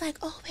 And she was like,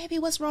 oh, baby,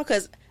 what's wrong?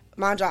 Because,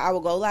 mind you, I will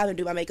go live and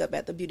do my makeup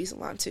at the beauty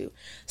salon, too.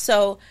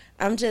 So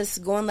I'm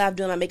just going live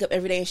doing my makeup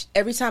every day. And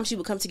every time she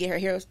would come to get her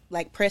hair,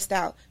 like, pressed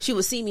out, she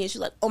would see me, and she's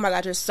like, oh, my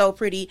God, you're so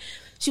pretty.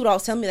 She would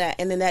always tell me that.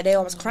 And then that day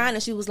I was crying,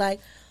 and she was like,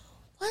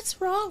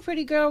 what's wrong,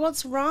 pretty girl?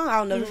 What's wrong?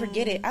 I'll never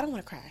forget it. I don't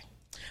want to cry.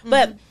 Mm-hmm.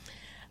 But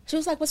she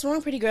was like, what's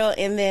wrong, pretty girl?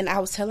 And then I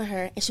was telling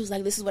her, and she was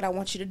like, this is what I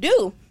want you to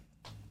do.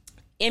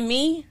 And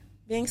me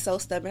being so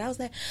stubborn, I was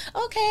like,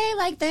 okay,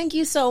 like, thank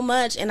you so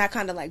much. And I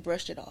kind of like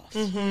brushed it off.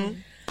 Mm-hmm.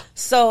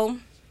 So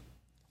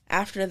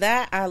after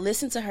that, I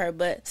listened to her,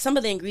 but some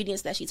of the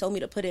ingredients that she told me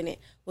to put in it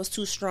was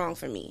too strong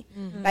for me.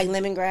 Mm-hmm. Like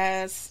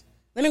lemongrass.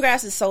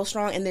 Lemongrass is so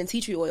strong, and then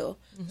tea tree oil.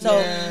 Mm-hmm.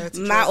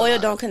 So my oil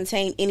don't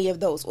contain any of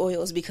those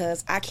oils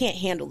because I can't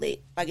handle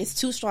it. Like, it's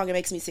too strong. It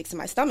makes me sick to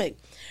my stomach.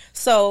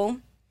 So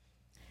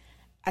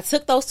I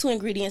took those two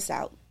ingredients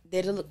out.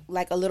 Did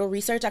a little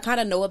research. I kind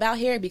of know about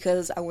hair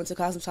because I went to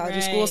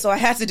cosmetology school, so I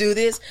had to do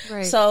this.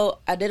 Right. So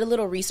I did a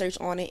little research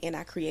on it, and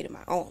I created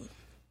my own.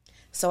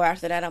 So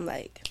after that, I'm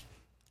like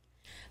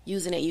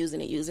using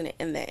it.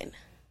 And then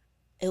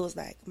it was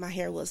like my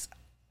hair was,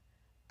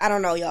 I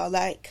don't know, y'all,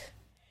 like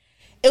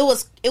it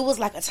was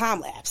like a time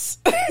lapse.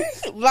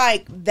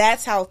 Like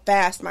that's how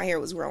fast my hair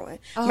was growing.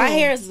 My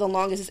hair is the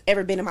longest it's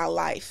ever been in my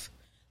life.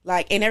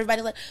 Like, and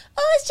everybody like,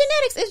 oh,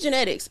 it's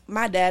genetics.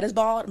 My dad is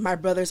bald. My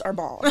brothers are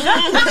bald.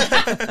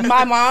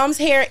 My mom's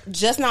hair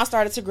just now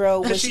started to grow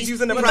when she's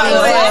using the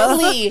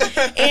exactly.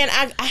 And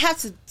I have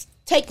to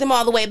take them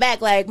all the way back.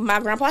 Like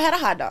my grandpa had a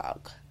hot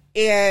dog,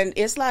 and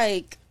it's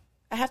like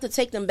I have to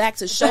take them back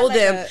to show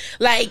them.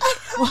 Like,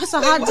 what's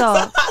a hot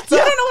dog? You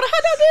don't know what a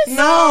hot dog is?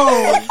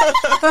 No.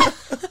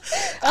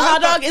 A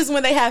hot dog is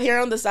when they have hair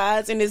on the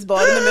sides and it's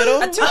bald in the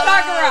middle. A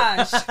 2-car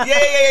garage.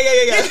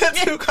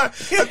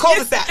 Yeah. A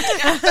cul-de-sac.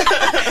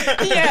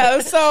 Yeah,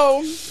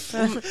 so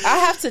I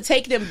have to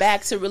take them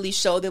back to really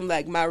show them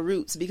like my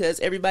roots,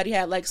 because everybody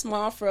had like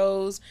small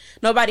fros.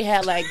 Nobody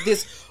had like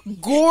this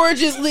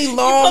gorgeously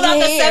long hair.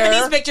 Pull out the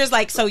 70s pictures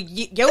like, so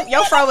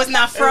your fro was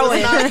not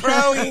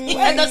froing. You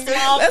had the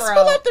small Let's fro.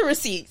 pull up the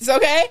receipts,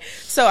 okay?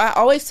 So I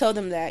always tell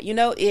them that,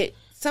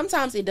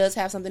 sometimes it does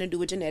have something to do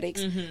with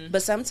genetics,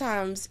 but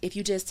sometimes if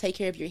you just take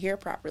care of your hair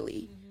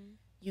properly,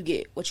 you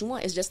get what you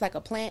want. It's just like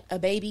a plant, a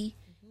baby,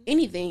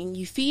 anything.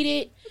 You feed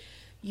it,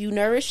 you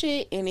nourish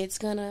it, and it's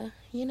gonna,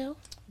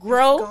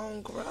 grow. It's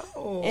gonna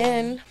grow.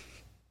 And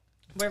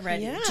we're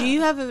ready. Yeah. Do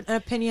you have an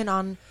opinion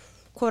on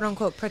quote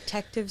unquote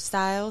protective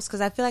styles?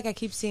 Because I feel like I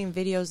keep seeing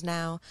videos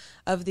now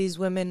of these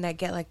women that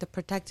get like the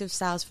protective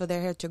styles for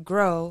their hair to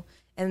grow,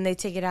 and they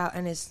take it out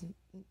and it's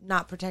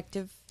not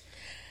protective.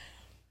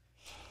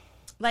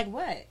 Like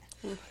what?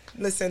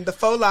 Listen, the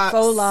faux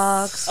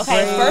locks.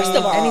 Okay, first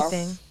of all,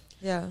 anything.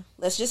 Yeah.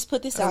 Let's just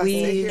put this out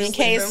there in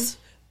case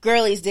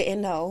girlies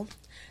didn't know.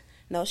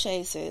 No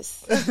shade,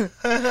 sis.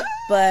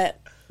 But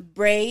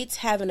braids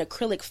have an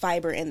acrylic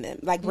fiber in them.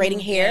 Like braiding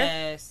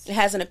hair, it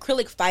has an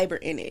acrylic fiber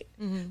in it.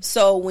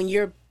 So when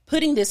you're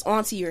putting this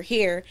onto your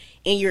hair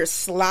and you're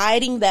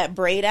sliding that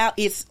braid out,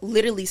 it's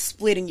literally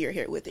splitting your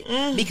hair with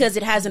it because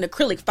it has an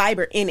acrylic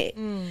fiber in it.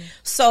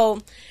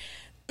 So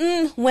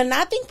when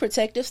I think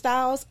protective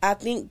styles, I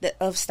think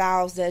of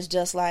styles that's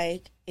just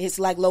like, it's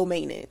like low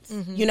maintenance,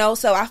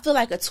 so I feel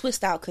like a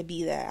twist out could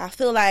be that. I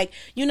feel like,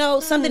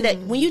 something that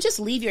when you just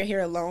leave your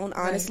hair alone,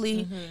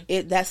 honestly,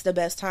 that's the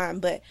best time.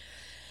 But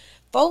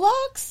faux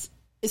locks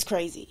is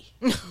crazy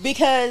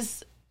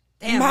because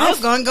damn, I was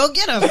going to go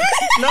get them.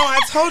 No, I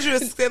told you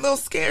they're a little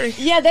scary.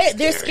 Yeah,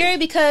 they're scary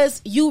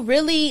because you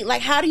really,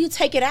 like, how do you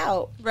take it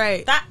out?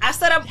 Right. I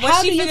set up, when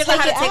she figures out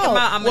how to take them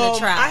out, I'm going to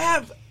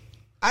try.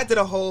 I did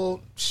a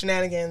whole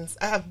shenanigans.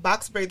 I have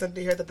box braids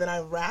under here that then I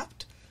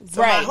wrapped.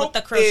 So right, my hope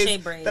with the crochet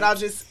braid. That I'll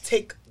just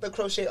take the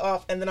crochet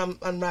off and then I'm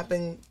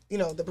unwrapping,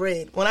 the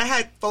braid. When I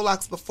had faux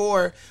locks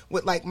before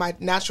with like my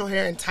natural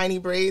hair and tiny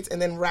braids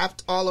and then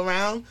wrapped all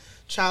around,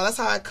 child, that's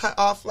how I cut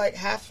off like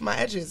half my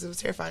edges. It was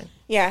terrifying.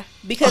 Yeah,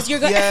 because you're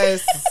going to...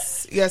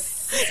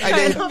 Yes, I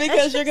did.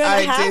 Because you're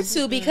going to have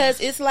to,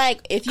 because it's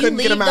like, if you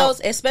leave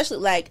those, especially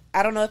like,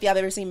 I don't know if y'all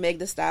ever seen Meg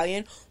Thee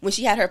Stallion, when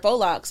she had her faux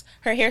locks,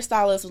 her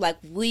hairstylist was like,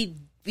 we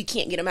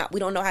can't get them out. We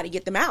don't know how to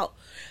get them out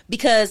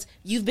because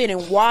you've been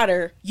in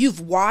water,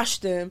 you've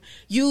washed them,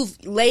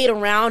 you've laid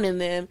around in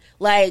them,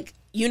 like,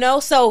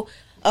 so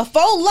a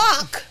faux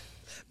lock.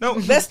 No,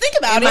 let's think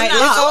about it. I'm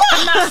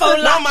not faux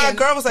locking. No, my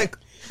girl was like,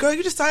 girl,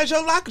 you just started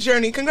your lock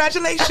journey.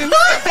 Congratulations.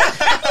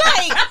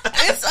 Like,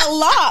 it's a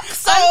lock.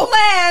 So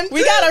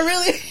we gotta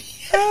really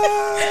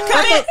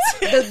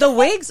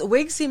the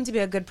wigs seem to be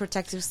a good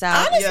protective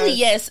style. Honestly,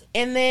 yes.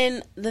 And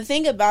then the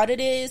thing about it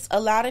is, a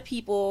lot of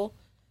people,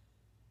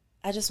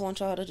 I just want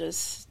y'all to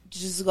just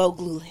go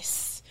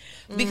glueless.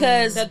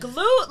 Because the glue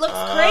looks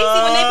crazy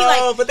when they be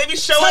like, but they be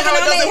showing how it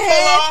doesn't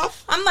pull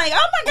off. I'm like,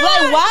 oh my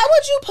god! Like, why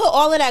would you put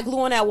all of that glue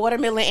on that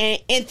watermelon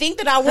and think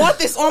that I want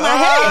this on my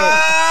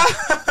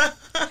head?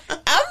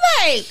 I'm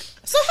like,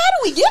 so how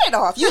do we get it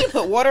off? You didn't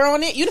put water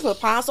on it. You didn't put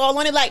Pine-Sol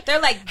on it. Like,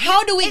 they're like,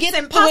 how do we get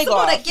it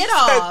impossible to get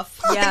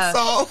off? Yeah.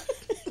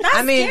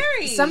 That's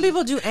scary. Some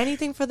people do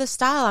anything for the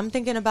style. I'm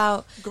thinking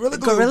about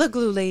Gorilla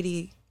Glue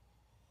lady.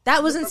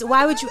 That wasn't.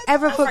 Why would you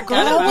ever put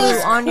Gorilla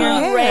Glue on your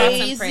hair?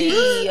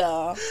 Crazy.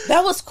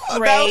 That was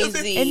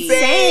crazy.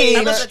 Insane.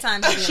 That was the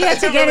time she had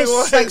to get it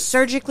like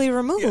surgically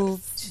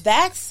removed. Yes.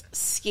 That's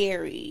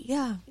scary.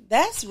 Yeah,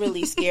 that's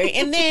really scary.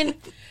 And then,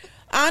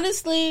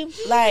 honestly,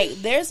 like,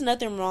 there's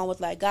nothing wrong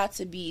with like got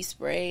to be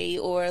spray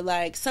or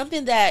like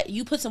something that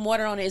you put some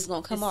water on it is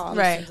gonna come off.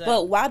 Right.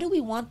 But why do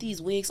we want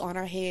these wigs on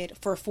our head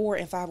for 4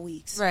 and 5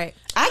 weeks? Right.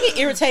 I get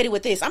irritated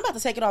with this. I'm about to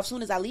take it off as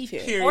soon as I leave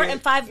here. Period. 4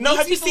 and 5 weeks. No,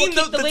 have you seen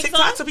the TikToks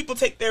TikToks where people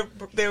take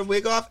their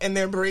wig off and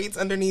their braids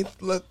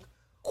underneath look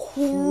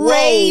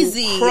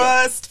crazy,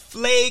 crust,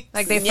 flakes.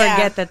 Like they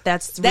forget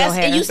that's real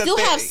hair. And you still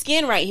have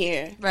skin right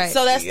here, right?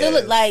 So that's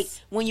still like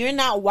when you're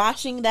not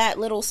washing that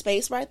little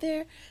space right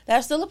there,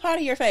 that's still a part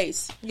of your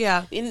face.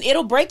 Yeah, and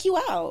it'll break you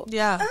out.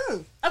 Yeah.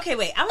 Oh. Okay,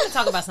 wait. I want to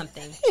talk about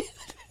something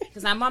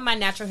because I'm on my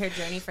natural hair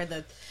journey for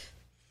the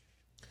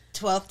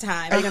 12th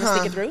time. Are you gonna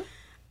stick it through?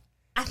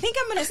 I think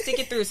I'm gonna stick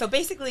it through. So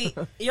basically,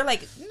 you're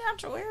like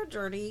natural hair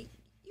journey.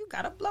 You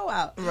got a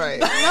blowout. Right.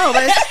 No,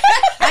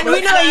 but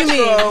we know what you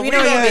mean. We know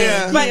what you mean.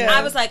 Yeah. But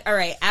I was like, all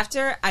right,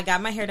 after I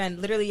got my hair done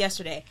literally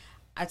yesterday,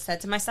 I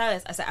said to my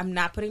stylist, I said, I'm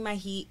not putting my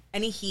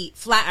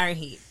flat iron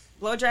heat.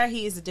 Blow dry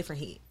heat is a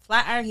different heat.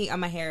 Flat iron heat on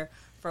my hair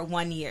for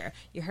 1 year.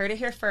 You heard it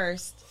here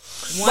first.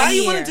 Why do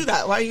you want to do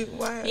that? Why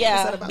what's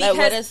that about?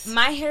 Because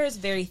my hair is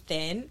very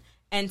thin,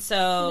 and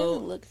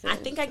so I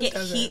think I get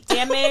heat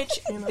damage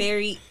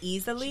very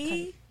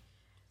easily.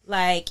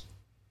 Like,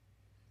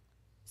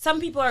 some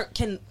people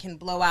can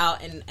blow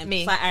out and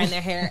flat iron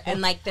their hair,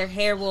 and like their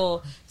hair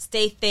will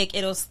stay thick.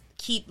 It'll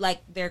keep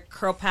like their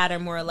curl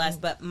pattern more or less,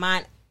 but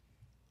mine,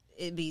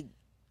 it'd be.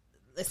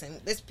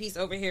 Listen, this piece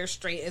over here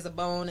straight as a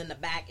bone, in the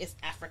back is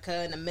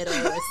Africa, in the middle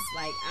it's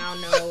like, I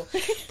don't know,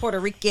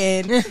 Puerto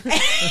Rican. Puerto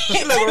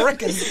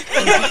Rican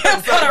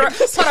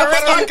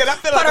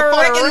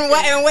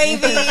wet and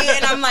wavy.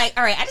 And I'm like,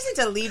 all right, I just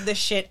need to leave this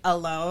shit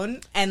alone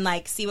and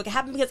like see what can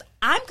happen, because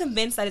I'm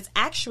convinced that it's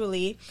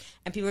actually,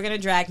 and people are going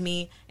to drag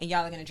me and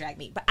y'all are going to drag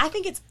me, but I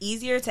think it's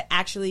easier to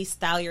actually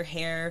style your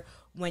hair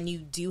when you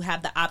do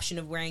have the option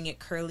of wearing it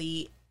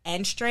curly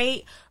and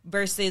straight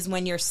versus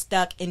when you're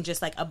stuck in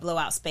just like a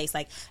blowout space.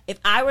 Like, if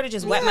I were to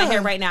just wet my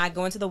hair right now, I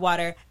go into the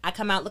water, I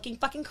come out looking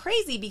fucking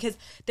crazy because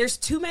there's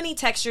too many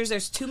textures,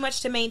 there's too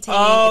much to maintain.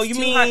 Oh, you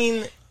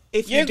mean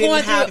if you're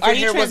going through, are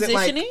you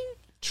transitioning? Like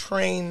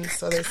trained,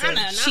 so they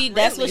say.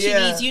 That's what she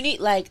needs. You need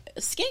like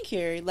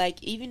skincare.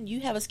 Like, even you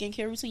have a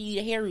skincare routine, you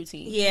need a hair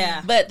routine.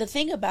 Yeah. But the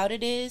thing about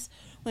it is,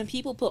 when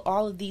people put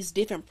all of these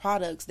different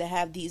products that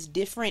have these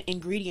different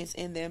ingredients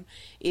in them,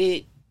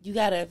 you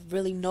gotta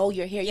really know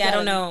your hair. Yeah, I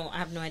don't know. I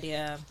have no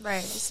idea.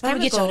 Right. Let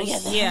me get y'all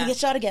together. Yeah. Let me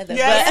get y'all together.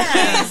 Get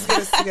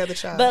us together,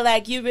 child. But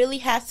like, you really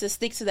have to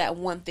stick to that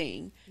one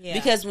thing. Yeah.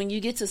 Because when you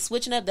get to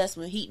switching up, that's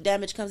when heat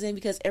damage comes in,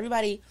 because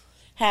everybody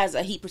has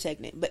a heat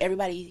protectant, but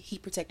everybody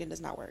heat protectant does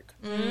not work.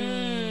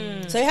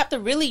 So you have to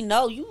really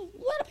know. You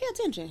gotta pay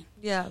attention.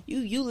 Yeah.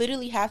 You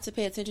literally have to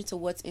pay attention to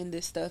what's in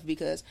this stuff,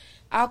 because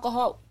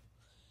alcohol,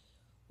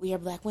 we are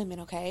black women,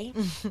 okay?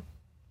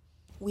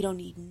 We don't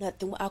need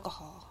nothing with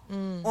alcohol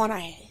on our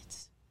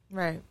heads.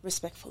 Right.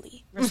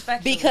 Respectfully.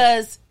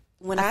 Because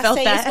when I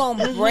say that. it's going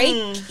to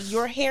break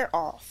your hair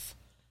off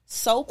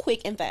so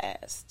quick and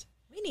fast.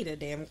 We need a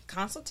damn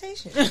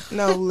consultation.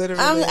 No,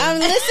 literally. I'm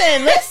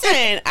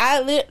listen.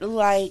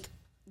 Like,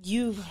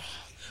 you.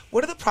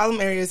 What are the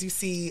problem areas you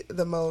see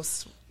the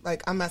most?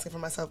 Like, I'm asking for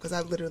myself because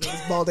I literally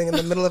was balding in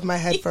the middle of my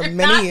head for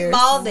many years.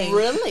 Balding.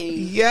 Really?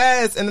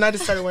 Yes. And then I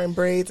just started wearing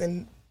braids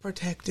and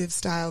protective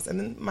styles. And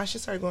then my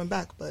shit started going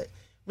back. But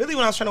really,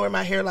 when I was trying to wear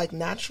my hair like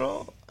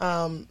natural,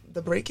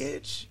 the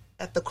breakage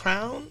at the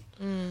crown.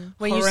 When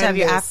you used to have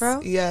your horrendous.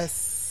 afro?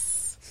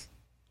 Yes.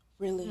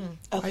 Really?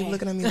 Why are you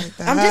looking at me like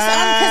that? I'm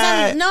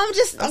listening.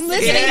 I'm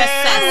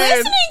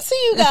listening to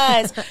you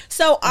guys.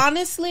 So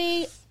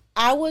honestly,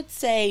 I would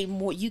say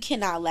you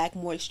cannot lack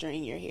moisture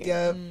in your hair.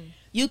 Yep.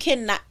 You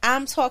cannot.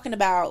 I'm talking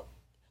about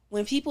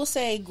when people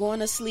say going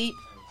to sleep.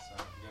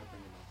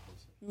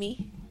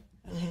 Me?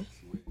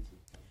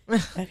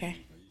 Okay.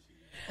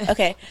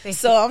 Okay.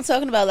 So I'm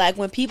talking about like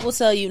when people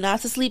tell you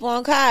not to sleep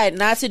on cotton,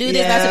 not to do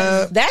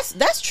this,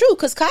 that's true,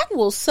 because cotton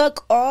will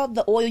suck all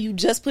the oil you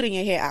just put in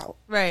your hair out.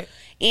 Right.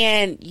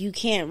 And you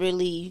can't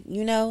really,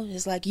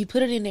 it's like you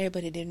put it in there,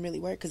 but it didn't really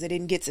work because it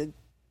didn't get to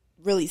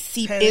really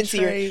seep into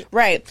your...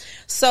 Right.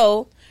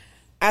 So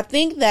I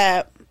think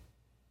that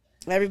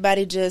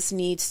everybody just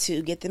needs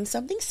to get them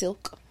something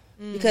silk,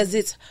 because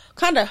it's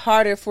kind of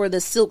harder for the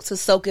silk to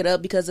soak it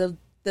up because of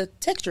the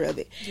texture of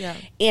it. Yeah.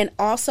 And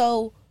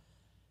also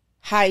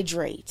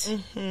hydrate.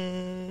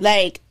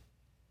 Like,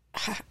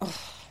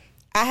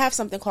 I have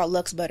something called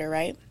Lux Butter,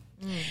 right?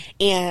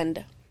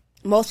 And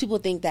most people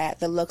think that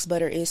the Lux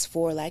Butter is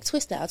for like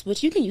twist outs,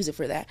 which you can use it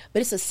for that,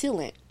 but it's a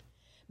sealant.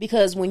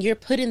 Because when you're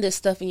putting this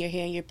stuff in your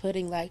hair and you're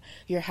putting like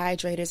your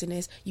hydrators in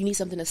this, you need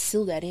something to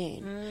seal that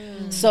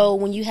in. So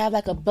when you have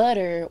like a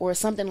butter or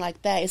something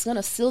like that, it's going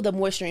to seal the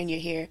moisture in your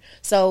hair.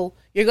 So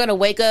you're going to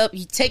wake up,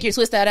 you take your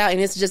twist out, and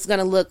it's just going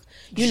to look,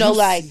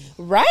 like,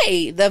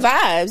 right, the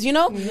vibes,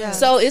 Yeah.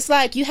 So it's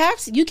like you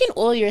can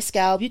oil your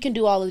scalp, you can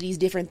do all of these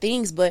different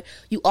things, but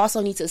you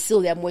also need to seal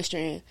that moisture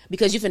in,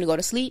 because you're finna go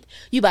to sleep,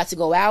 you about to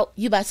go out,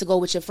 you about to go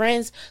with your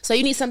friends. So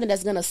you need something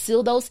that's going to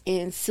seal those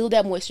in, seal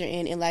that moisture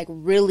in, and like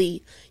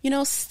really,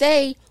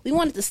 stay. We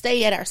want it to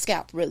stay at our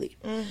scalp, really.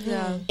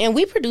 Yeah. And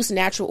we produce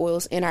natural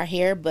oils in our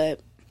hair, but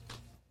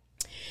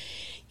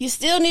you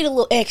still need a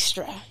little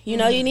extra. You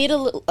need a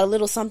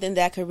little something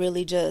that could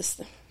really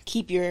just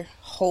keep your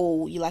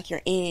whole,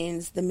 your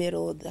ends, the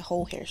middle, the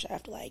whole hair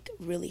shaft, like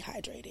really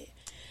hydrated.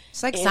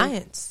 It's like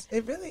science.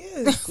 It really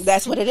is.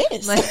 That's what it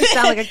is. Like, you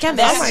sound like a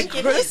chemist. Oh my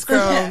goodness,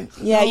 girl.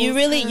 Yeah, you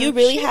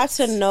really have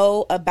to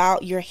know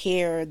about your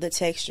hair, the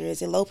texture.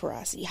 Is it low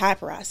porosity, high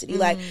porosity?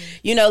 Like,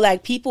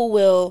 like people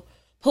will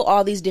put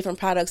all these different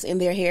products in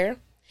their hair,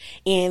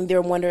 and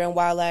they're wondering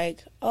why,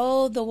 like,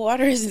 oh, the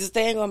water isn't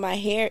staying on my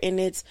hair. And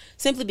it's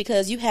simply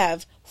because you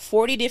have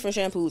 40 different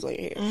shampoos on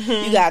your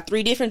hair. You got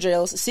 3 different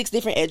gels, 6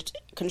 different edge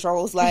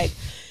controls. Like,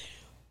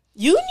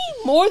 you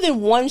need more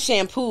than one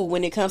shampoo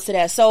when it comes to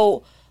that.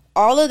 So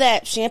all of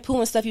that shampoo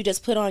and stuff you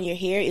just put on your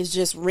hair is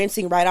just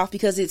rinsing right off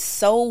because it's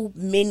so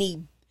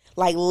many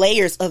like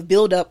layers of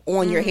buildup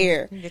on your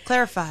hair. You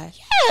clarify.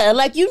 Yeah,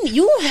 like you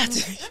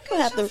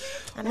have to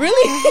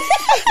really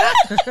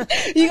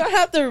you're gonna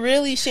have to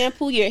really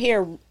shampoo your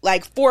hair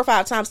like 4 or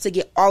 5 times to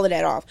get all of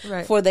that off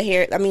for the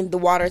hair. I mean, the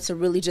water to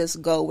really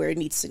just go where it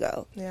needs to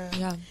go.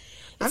 Yeah.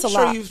 I'm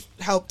sure you've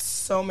helped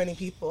so many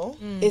people.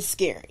 It's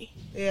scary.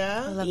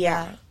 Yeah, I love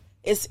that.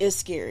 It's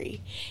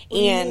scary. What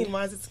do you mean?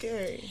 Why is it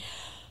scary?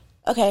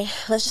 Okay,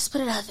 let's just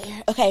put it out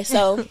there. Okay,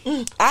 so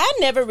I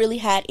never really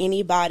had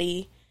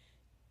anybody.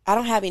 I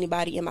don't have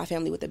anybody in my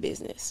family with a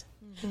business.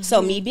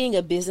 So me being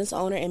a business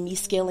owner and me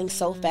scaling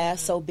so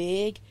fast, so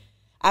big,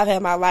 I've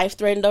had my life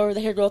threatened over the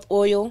hair growth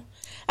oil.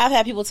 I've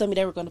had people tell me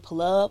they were going to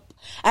pull up.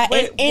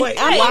 Wait.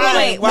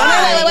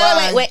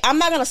 I'm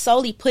not going to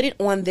solely put it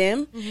on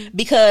them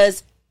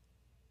because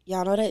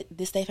y'all know that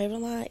this day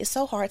favorite line, it's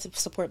so hard to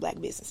support black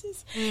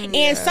businesses.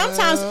 And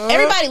sometimes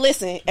everybody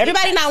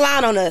not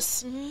lying on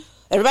us.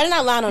 Everybody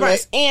not lying on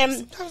us. And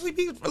sometimes we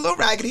be a little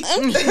raggedy.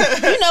 We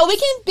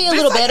can be a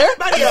little better.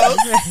 Everybody else.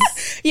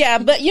 Yeah,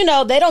 but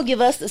they don't give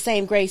us the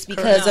same grace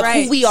because of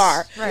who we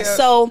are. Right.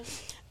 So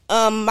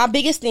my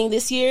biggest thing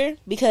this year,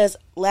 because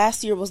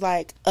last year was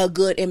like a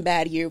good and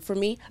bad year for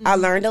me. I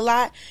learned a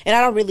lot, and I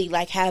don't really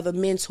like have a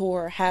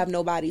mentor, have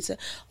nobody to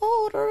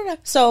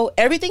So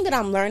everything that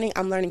I'm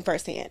learning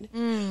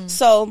firsthand.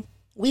 So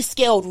we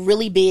scaled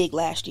really big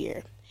last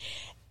year,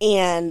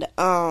 and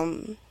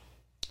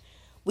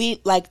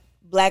we like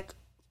Black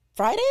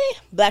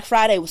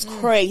Friday was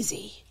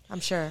crazy. I'm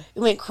sure. It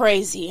went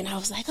crazy, and I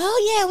was like,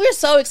 oh yeah, we're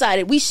so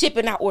excited. We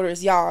shipping out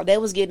orders, y'all. They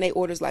was getting their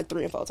orders like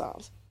 3 and 4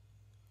 times.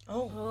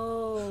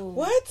 Oh.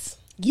 What?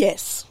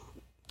 Yes.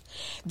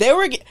 They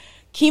were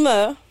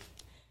Kima,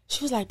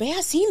 she was like, babe,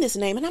 I seen this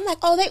name. And I'm like,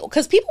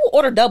 because people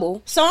order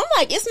double. So I'm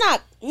like, it's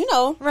not,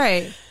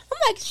 Right. I'm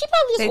like, she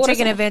probably just They're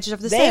taking advantage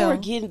of the sale.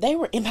 They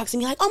were inboxing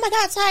me like, oh my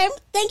God, Ty,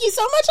 thank you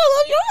so much. I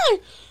love you. I'm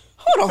like,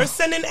 hold on. For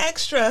sending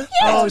extra.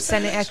 Yeah. Oh,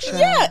 sending extra.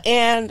 Yeah.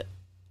 And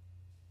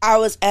I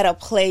was at a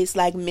place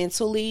like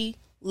mentally,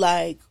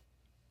 like,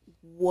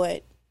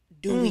 what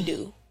do we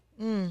do?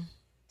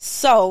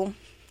 So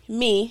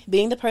me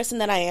being the person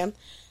that I am,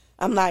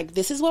 I'm like,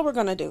 this is what we're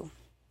going to do.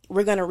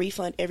 We're going to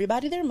refund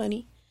everybody their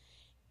money.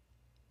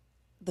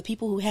 The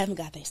people who haven't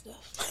got their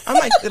stuff. I'm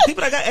like, the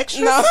people that got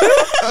extra? No.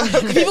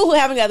 The people who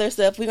haven't got their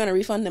stuff, we're going to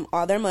refund them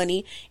all their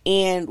money,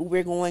 and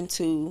we're going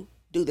to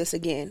do this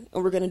again.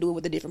 And we're going to do it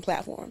with a different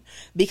platform.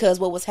 Because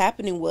what was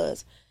happening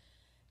was,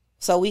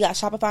 so we got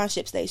Shopify and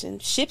ShipStation.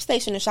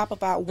 ShipStation and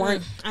Shopify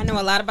weren't... I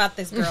know a lot about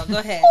this, girl. Go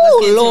ahead.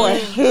 Oh,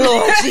 Lord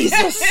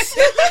Jesus.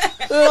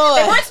 Lord.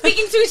 They weren't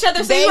speaking to each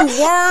other. So they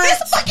weren't.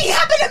 This fucking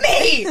happened to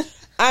me.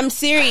 I'm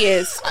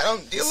serious. I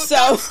don't deal with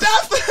that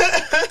stuff.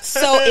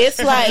 So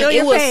it's like,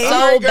 it was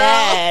so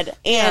bad.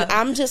 And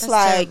I'm just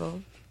like...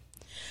 Terrible.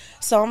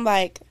 So I'm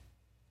like,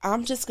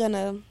 I'm just going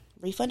to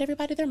refund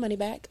everybody their money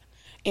back.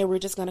 And we're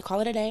just going to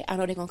call it a day. I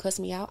know they're going to cuss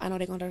me out. I know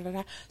they're going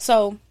to...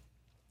 So...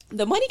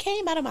 the money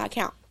came out of my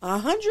account,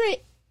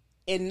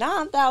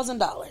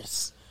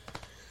 $109,000.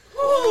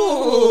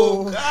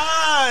 Oh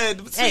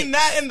God! Between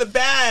that and the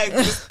bag,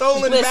 the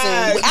stolen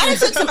bag. I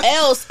took some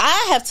L's.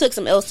 I have took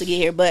some L's to get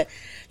here, but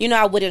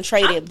I wouldn't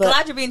trade it. But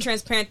glad you're being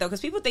transparent though,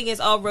 because people think it's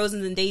all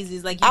roses and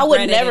daisies. Like I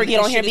would never get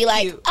on here and be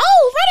like,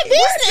 "Oh, run a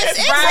business."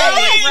 It's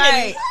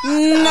right.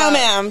 No,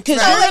 ma'am,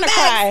 because you're gonna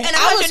cry. And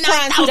I was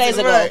crying 2 days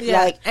ago.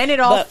 Yeah. Like, and it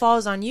all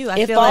falls on you.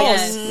 I feel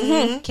falls.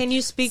 like. Can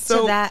you speak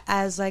to that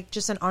as like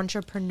just an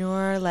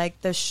entrepreneur?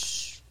 Like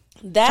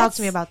talk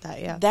to me about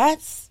that. Yeah,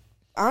 that's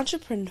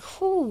entrepreneur.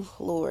 Ooh,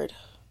 Lord.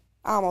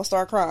 I almost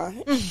start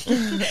crying.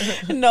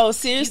 No,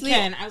 seriously. You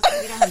can. We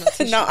don't have no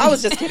tissue. No, I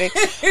was just kidding.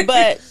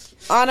 But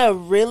on a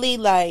really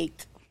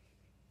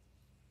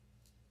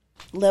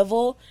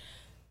level,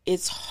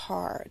 it's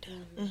hard.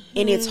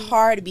 And it's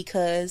hard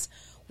because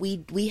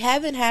we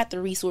haven't had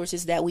the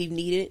resources that we've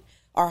needed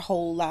our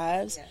whole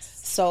lives. Yes.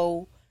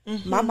 So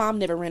my mom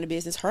never ran a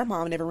business. Her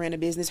mom never ran a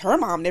business. Her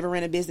mom never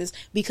ran a business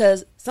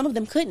because some of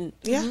them couldn't.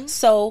 Yeah.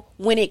 So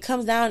when it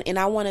comes down and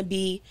I want to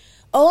be,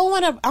 I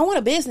want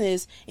a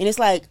business. And it's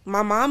like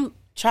my mom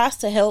tries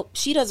to help.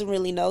 She doesn't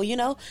really know,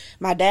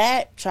 My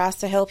dad tries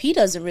to help. He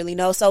doesn't really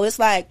know. So it's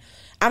like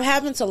I'm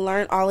having to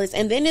learn all this.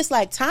 And then it's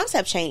like times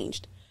have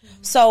changed.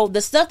 So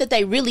the stuff that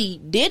they really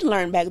did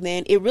learn back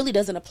then, it really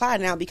doesn't apply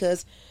now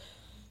because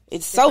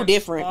it's so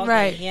different.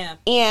 Right. Yeah.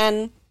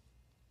 And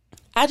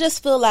I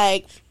just feel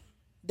like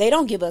they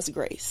don't give us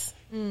grace.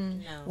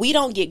 No. We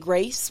don't get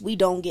grace. We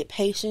don't get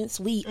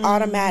patience. We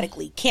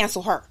automatically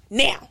cancel her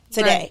now,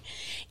 today. Right.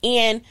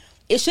 And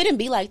it shouldn't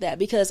be like that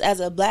because as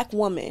a black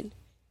woman,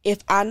 if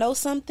I know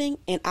something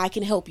and I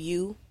can help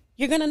you,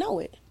 you're going to know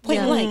it.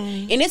 Point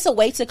blank. And it's a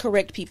way to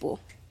correct people.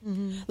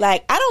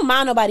 Like, I don't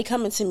mind nobody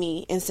coming to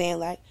me and saying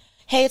like,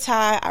 hey,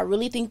 Ty, I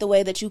really think the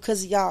way that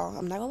because y'all,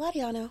 I'm not going to lie to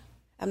y'all now.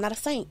 I'm not a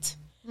saint.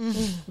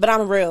 But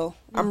I'm real.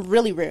 I'm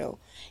really real.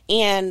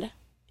 And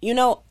you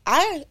know,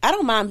 I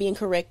don't mind being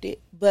corrected,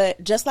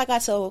 but just like I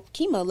told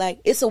Kima, like,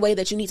 it's a way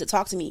that you need to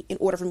talk to me in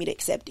order for me to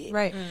accept it.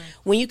 Right.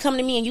 When you come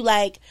to me and you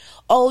like,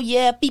 oh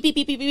yeah, beep, beep,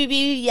 beep, beep, beep,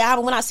 beep, yeah,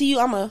 when I see you,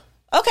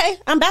 okay,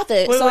 I'm about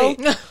that. Wait. Okay.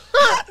 We need to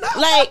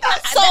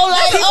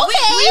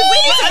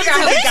figure out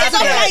how we got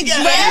there. We need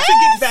to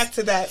get back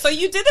to that. So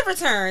you did the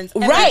returns,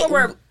 and right? People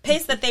were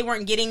pissed that they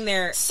weren't getting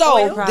their.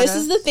 So this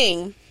is the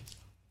thing.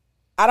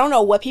 I don't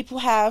know what people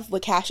have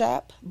with Cash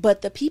App,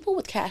 but the people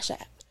with Cash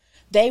App,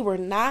 they were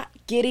not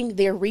getting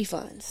their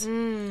refunds.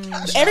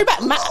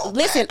 Everybody,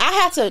 listen,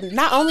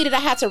 not only did I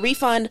have to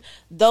refund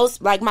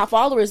those, like, my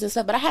followers and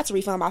stuff, but I had to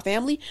refund my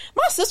family.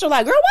 My sister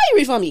like, girl, why you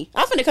refund me?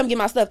 I'm finna come get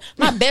my stuff.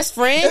 My best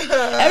friend,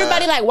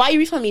 everybody like, why you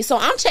refund me? So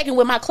I'm checking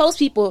with my close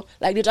people,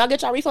 like, did y'all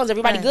get y'all refunds?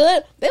 Everybody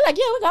good? They're like,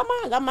 yeah, we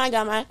got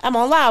mine. I'm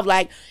on live,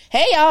 like,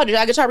 hey, y'all, did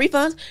y'all get y'all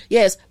refunds?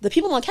 Yes. The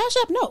people on Cash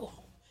App, no.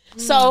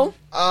 So,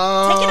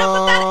 take it up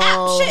with that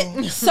app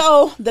shit.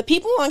 So, the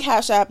people on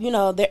Cash App, you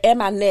know, they're at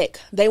my neck.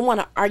 They want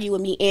to argue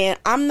with me, and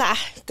I'm not.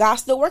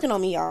 God's still working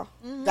on me, y'all.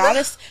 God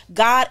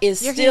is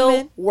still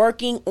human.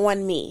 Working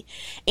on me,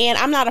 and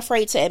I'm not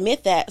afraid to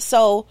admit that.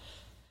 So,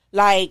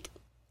 like,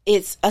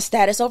 it's a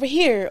status over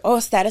here or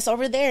a status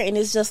over there, and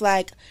it's just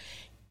like,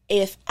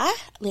 if I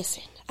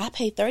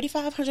pay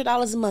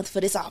 $3,500 a month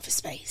for this office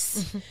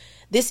space.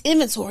 This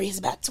inventory is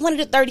about $20,000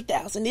 to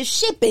 $30,000. This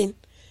shipping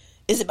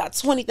is about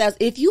 $20,000.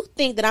 If you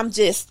think that I'm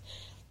just,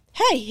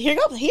 hey, here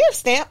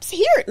stamps,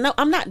 here. No,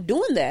 I'm not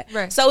doing that.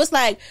 Right. So it's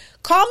like,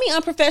 call me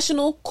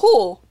unprofessional,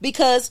 cool,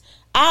 because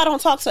I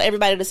don't talk to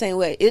everybody the same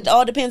way. It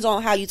all depends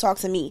on how you talk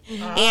to me.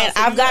 And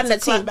so I've gotten a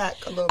team.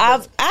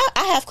 I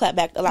have clapped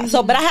back a lot.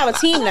 So, but I have a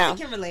team now. I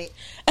can relate.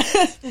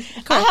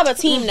 I have a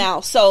team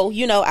now. So,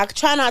 you know, I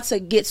try not to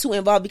get too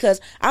involved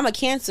because I'm a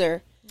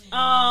Cancer.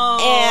 Oh,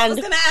 and I was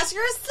going to ask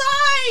your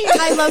sign.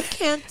 I love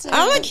Cancer.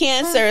 I'm a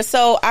Cancer,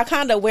 so I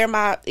kind of wear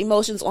my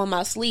emotions on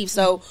my sleeve.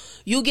 So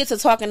you get to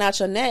talking out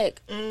your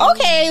neck.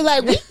 Okay,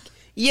 like,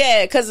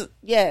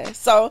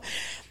 So,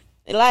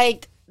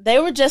 like, they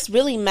were just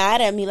really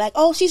mad at me. Like,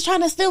 oh, she's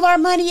trying to steal our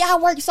money. I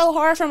worked so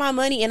hard for my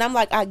money. And I'm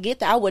like, I get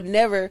that. I would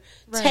never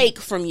take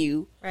from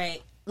you.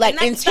 Right. Like,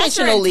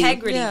 intentionally.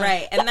 That's your integrity,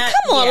 right. And that,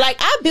 come on, like,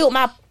 I built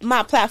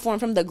my platform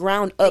from the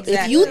ground up.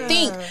 Exactly. If you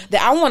think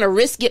that I want to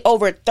risk it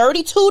over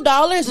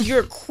 $32,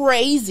 you're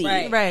crazy.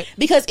 Right.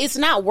 Because it's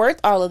not worth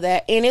all of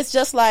that. And it's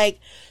just like,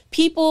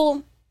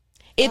 people,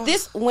 I'm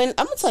going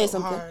to tell you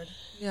something. Hard.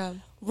 Yeah.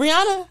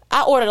 Rihanna,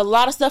 I ordered a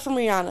lot of stuff from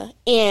Rihanna,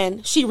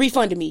 and she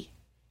refunded me.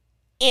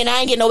 And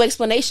I ain't get no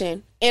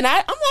explanation. And I'm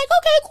like,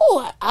 okay,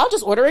 cool. I'll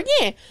just order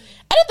again.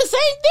 I did the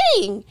same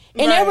thing.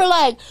 And they were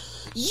like,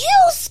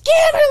 you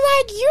scammer,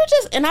 like, you're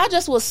just, and I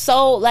just was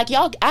so, like,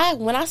 y'all,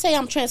 when I say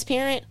I'm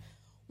transparent,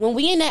 when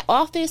we in that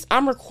office,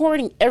 I'm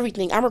recording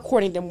everything. I'm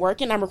recording them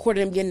working. I'm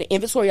recording them getting the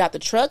inventory out the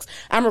trucks.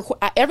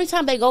 Every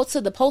time they go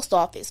to the post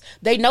office,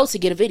 they know to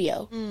get a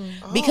video.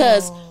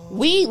 Because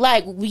we,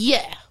 like,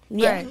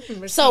 Right.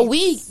 So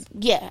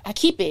I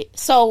keep it.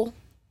 So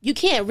you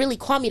can't really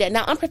call me that.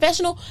 Now,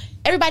 unprofessional,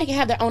 everybody can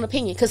have their own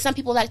opinion, because some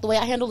people like the way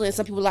I handle it, and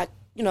some people like,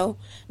 you know,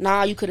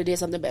 nah, you could have did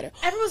something better.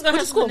 Everyone's going to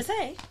have something to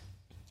say.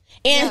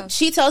 And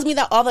she tells me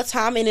that all the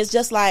time, and it's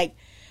just like,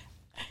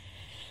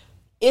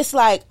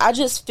 I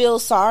just feel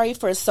sorry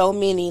for so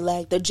many,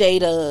 like the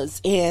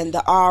Jadas and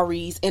the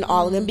Aries and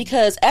all of them,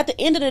 because at the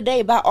end of the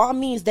day, by all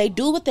means, they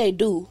do what they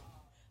do,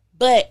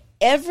 but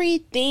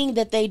everything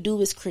that they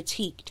do is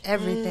critiqued.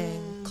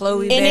 Everything.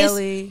 Chloe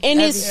Bailey.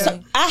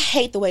 I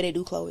hate the way they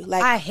do Chloe.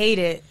 Like, I hate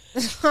it.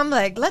 I'm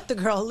like, let the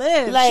girl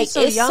live. Like,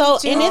 she's so young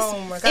too.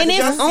 Oh my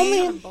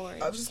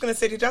God. I was just gonna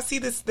say, did y'all see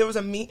this? There was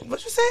a meme.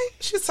 What'd you say?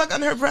 She was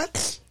sucking her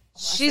breath.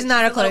 She's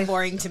not a Chloe.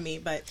 Boring to me,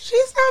 but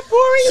she's not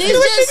boring. She's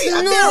just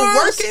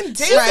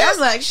working. I'm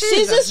like,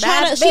 she's just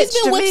trying to.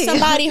 She's been with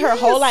somebody her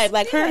whole life.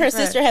 Like, her and her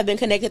sister have been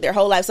connected their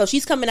whole life. So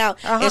she's coming out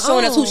and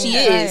showing us who she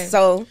is.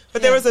 So,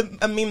 but there was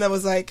a meme that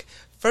was like,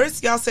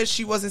 first y'all said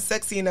she wasn't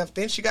sexy enough,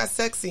 then she got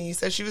sexy. You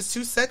said she was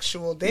too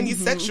sexual, then you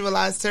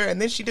sexualized her,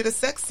 and then she did a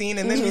sex scene,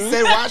 and then you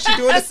said, why is she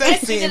doing a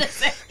sex scene?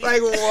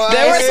 Like, what?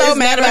 They were so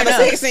mad about the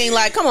sex scene.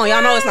 Like, come on,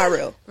 y'all know it's not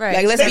real. Right.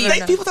 Like, let's be.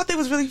 People thought they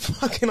was really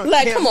fucking on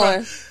like, camera. Come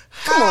on.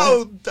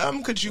 How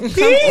dumb could you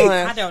be?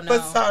 I don't know.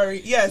 But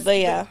sorry, yes. But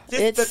yeah,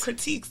 it's the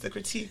critiques.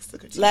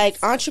 Like,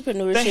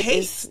 entrepreneurship the hate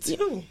is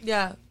too.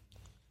 Yeah.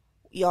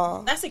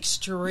 Y'all. That's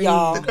extreme.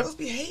 Y'all. The girls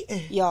be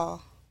hating.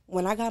 Y'all,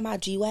 when I got my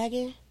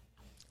G-Wagon,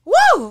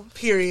 woo!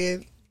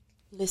 Period.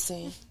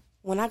 Listen,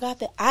 when I got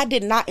that, I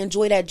did not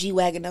enjoy that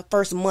G-Wagon the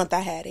first month I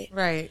had it.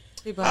 Right.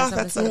 People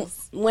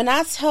when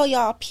I tell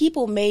y'all,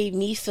 people made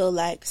me feel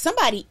like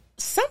somebody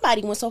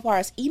went so far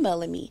as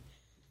emailing me,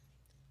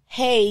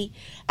 hey,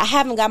 I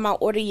haven't got my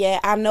order yet.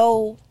 I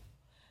know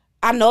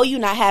you're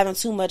not having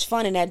too much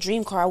fun in that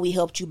dream car we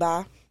helped you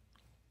buy.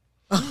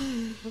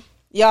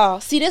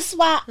 Y'all, see, this is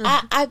why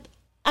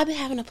I've been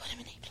having to put him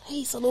in their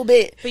place a little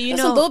bit. But a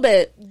little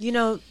bit. You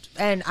know,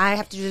 and I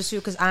have to do this too,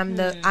 because I'm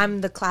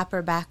the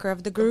clapper backer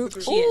of the group.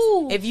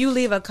 Ooh. If you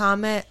leave a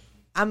comment,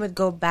 I'm gonna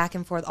go back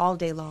and forth all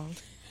day long.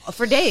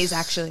 for days,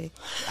 actually.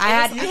 We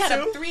had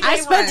a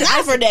 3-day run.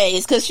 Not for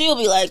days, because she'll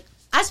be like...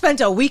 I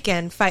spent a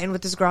weekend fighting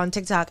with this girl on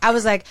TikTok. I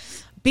was like,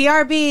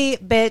 BRB,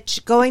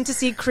 bitch, going to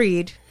see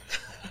Creed.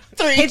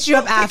 3. Hit you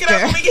up after.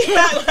 We'll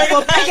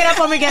pick it up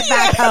when we get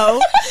back,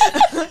 ho.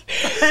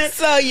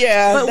 So,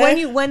 yeah. But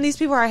when these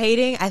people are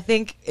hating, I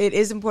think it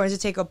is important to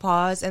take a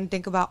pause and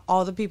think about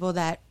all the people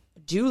that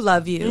do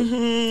love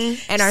you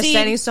and are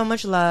sending so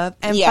much love,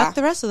 and fuck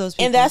the rest of those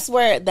people. And that's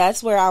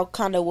where I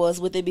kind of was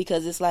with it,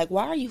 because it's like,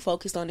 why are you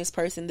focused on this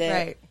person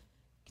that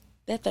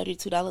that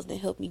 $32 didn't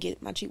help me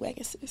get my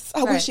G-Wagon, sis?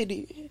 I wish it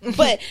did.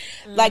 But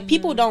like,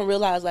 people don't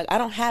realize, like, I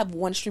don't have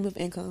one stream of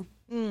income.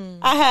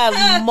 I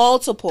have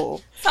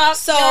multiple. Talk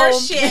your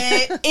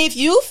shit. If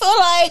you feel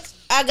like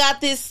I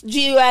got this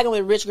G-Wagon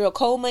with rich girl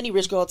code money,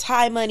 rich girl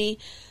tie money,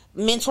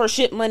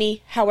 mentorship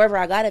money, however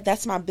I got it,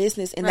 that's my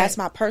business, and that's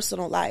my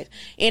personal life.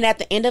 And at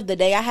the end of the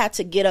day, I had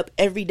to get up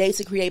every day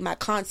to create my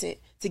content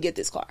to get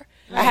this car.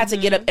 I had to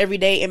get up every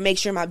day and make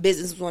sure my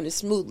business was running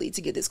smoothly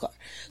to get this car.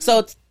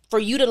 So for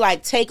you to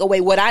like take away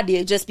what I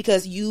did just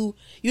because you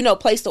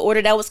placed the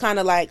order, that was kind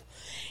of like,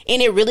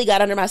 and it really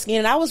got under my skin,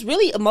 and I was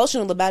really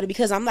emotional about it,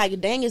 because I'm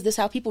like, dang, is this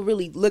how people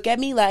really look at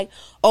me? Like,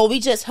 oh, we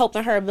just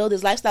helping her build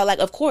this lifestyle. Like,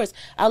 of course,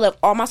 I love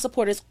all my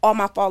supporters, all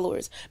my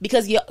followers,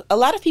 because a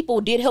lot of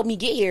people did help me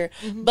get here,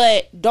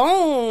 but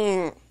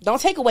don't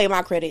take away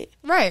my credit.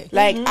 Right.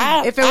 Like,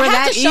 if it were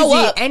that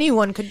easy,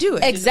 anyone could do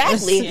it.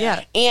 Exactly.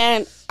 Yeah.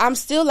 And I'm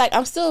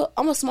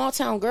a small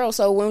town girl,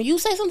 so when you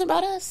say something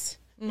about us,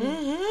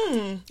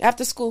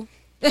 after school.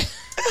 It's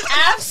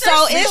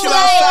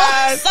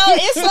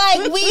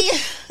like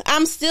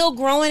I'm still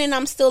growing and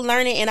I'm still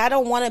learning, and I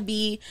don't want to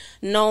be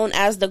known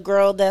as the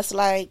girl that's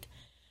like,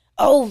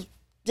 oh,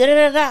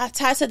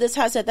 Ty said this,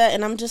 Ty said that,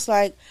 and I'm just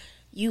like,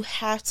 you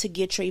have to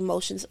get your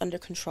emotions under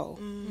control.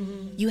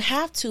 You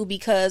have to,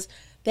 because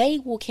they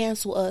will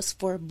cancel us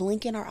for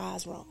blinking our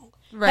eyes wrong.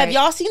 Right. Have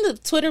y'all seen the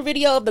Twitter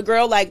video of the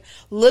girl like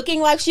looking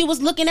like she was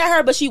looking at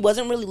her, but she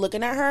wasn't really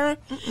looking at her?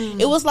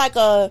 It was like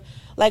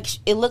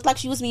it looked like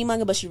she was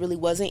mean-mongering, but she really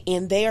wasn't.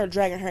 And they are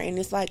dragging her, and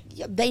it's like,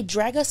 they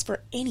drag us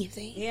for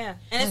anything. Yeah,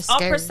 and it's all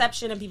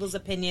perception and people's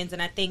opinions.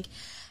 And I think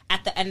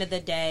at the end of the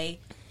day,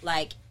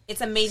 like,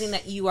 it's amazing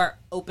that you are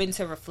open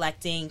to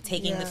reflecting,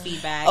 taking the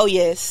feedback. Oh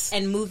yes,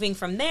 and moving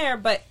from there.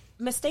 But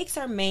mistakes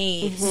are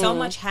made. So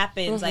much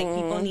happens. Like,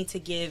 people need to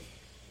give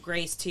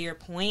grace, to your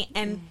point,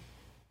 and.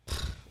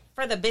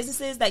 For the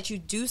businesses that you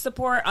do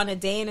support on a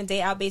day in and day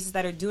out basis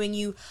that are doing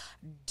you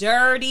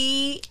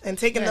dirty and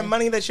taking the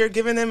money that you're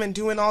giving them and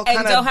doing all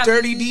kind of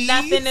dirty deeds,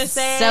 nothing to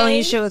say, selling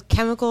you shit with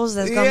chemicals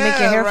that's gonna make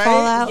your hair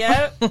fall out.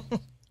 Yep.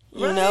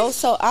 You know,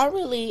 so I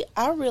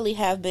really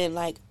have been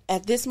like,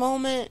 at this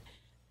moment,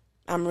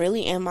 I'm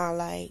really in my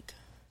like,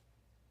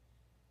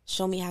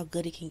 show me how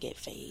good it can get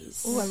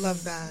phase. Oh, I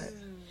love that.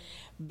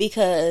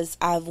 Because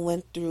I've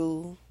went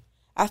through.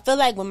 I feel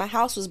like when my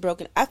house was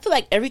broken, I feel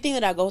like everything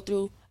that I go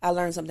through, I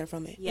learned something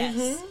from it.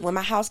 Yes. When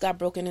my house got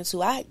broken into,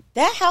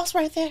 that house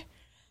right there, I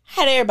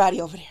had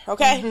everybody over there,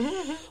 okay?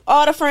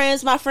 All the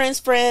friends, my friends'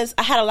 friends.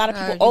 I had a lot of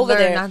people over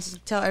there. Not to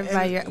tell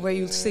everybody where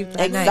you sleep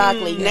that night.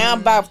 Exactly. Now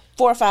about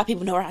 4 or 5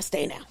 people know where I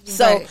stay now.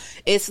 So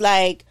it's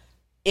like,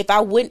 if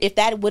that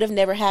would have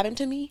never happened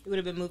to me, you would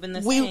have been moving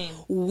the same.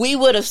 We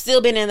would have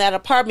still been in that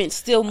apartment,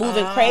 still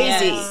moving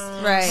crazy.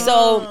 Yes. Right.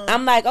 So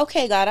I'm like,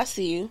 okay, God, I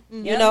see you.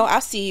 You know, I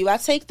see you. I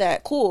take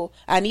that. Cool.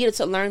 I needed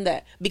to learn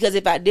that, because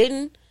if I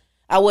didn't,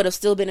 I would have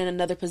still been in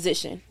another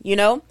position, you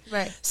know?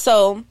 Right.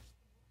 So,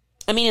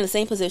 I mean, in the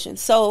same position.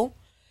 So,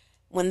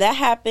 when that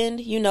happened,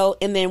 you know,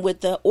 and then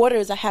with the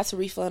orders, I had to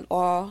refund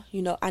all,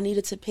 you know, I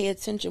needed to pay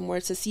attention more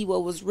to see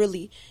what was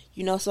really,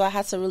 you know, so I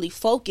had to really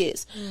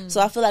focus. So,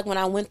 I feel like when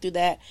I went through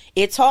that,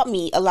 it taught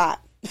me a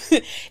lot.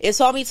 It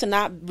taught me to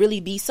not really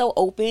be so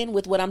open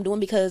with what I'm doing,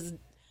 because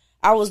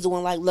I was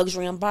doing like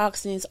luxury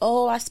unboxings.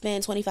 Oh, I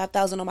spent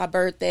 $25,000 on my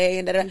birthday,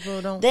 and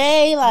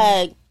they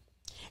like,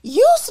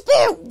 you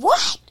spent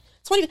what?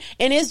 20,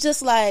 and it's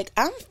just like,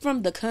 I'm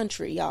from the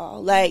country,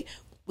 y'all. Like,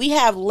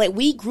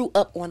 we grew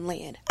up on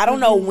land. I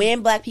don't know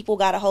when black people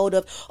got a hold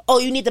of, oh,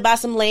 you need to buy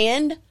some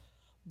land,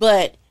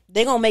 but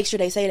they're gonna make sure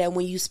they say that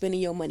when you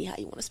spending your money, how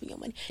you want to spend your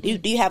money.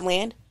 Do you have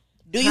land?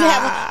 Do you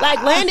have,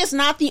 like, land is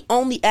not the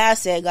only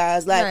asset,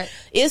 guys. Like,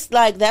 it's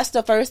like, that's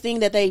the first thing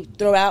that they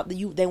throw out.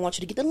 They want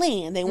you to get the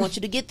land. They want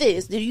you to get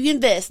this. Do you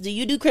invest? Do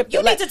you do crypto?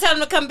 You need to tell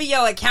them to come be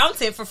your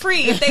accountant for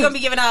free if they're going to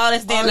be giving out all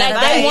this damn advice.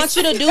 Like, they want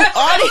you to do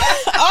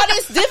all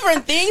these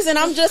different things, and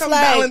I'm just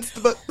like,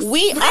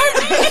 we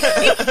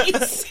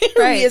are,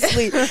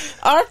 seriously,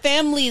 our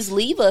families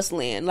leave us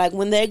land. Like,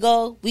 when they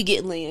go, we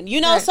get land.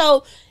 You know,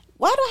 so...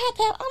 Why do I have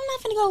to I'm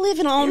not going to go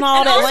living on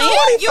all that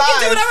land. You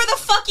can do whatever the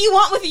fuck you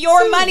want with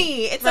your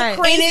money. It's a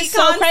crazy And it's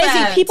concept. so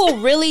crazy. People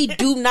really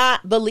do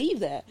not believe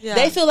that. Yeah.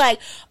 They feel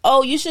like,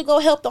 oh, you should go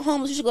help the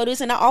homeless. You should go do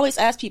this. And I always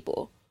ask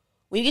people,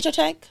 when you get your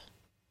check,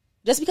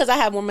 just because I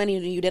have more money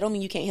than you, that don't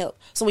mean you can't help.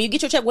 So when you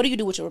get your check, what do you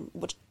do with your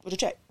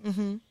check?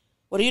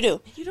 What do?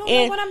 You don't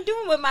know what I'm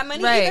doing with my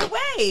money either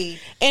way.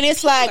 And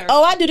it's like,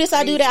 oh, I do this,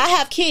 I do that. I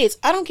have kids.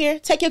 I don't care.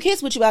 Take your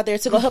kids with you out there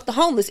to go help the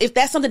homeless if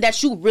that's something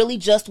that you really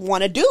just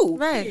want to do.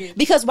 Right.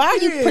 Because why are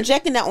you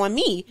projecting that on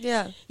me?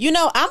 Yeah. You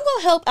know, I'm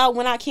going to help out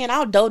when I can.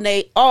 I'll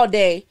donate all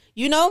day.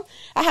 You know,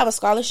 I have a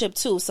scholarship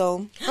too,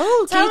 so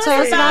tell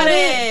us about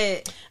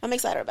it. I'm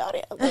excited about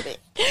it a little bit.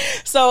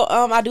 So,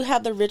 I do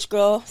have the Rich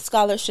Girl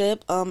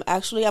Scholarship.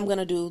 Actually, I'm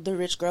gonna do the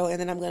Rich Girl, and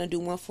then I'm gonna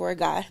do one for a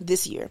guy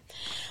this year.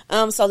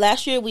 So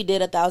last year we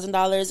did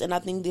 $1,000, and I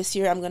think this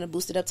year I'm gonna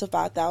boost it up to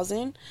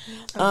 $5,000.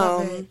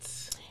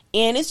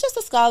 And it's just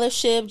a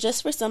scholarship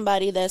just for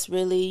somebody that's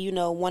really, you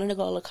know, wanting to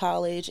go to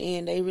college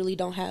and they really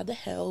don't have the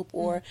help,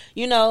 or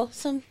you know,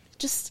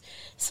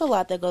 it's a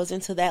lot that goes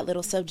into that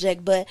little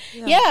subject. But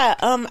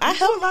I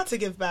have a lot to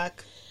give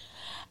back.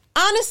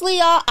 Honestly,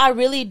 y'all, I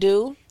really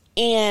do.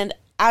 And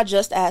I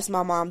just asked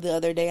my mom the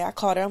other day. I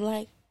called her. I'm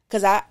like,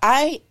 because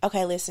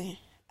okay, listen,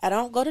 I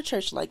don't go to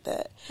church like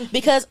that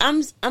because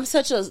I'm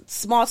such a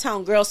small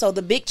town girl. So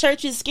the big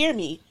churches scare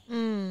me.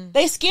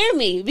 They scare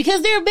me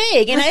because they're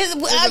big, and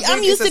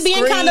I'm used to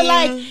being kind of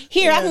like,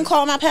 here, I can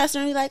call my pastor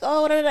and be like,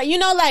 oh, you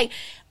know, like,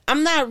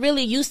 I'm not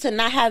really used to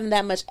not having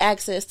that much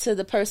access to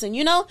the person,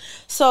 you know?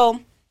 So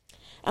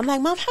I'm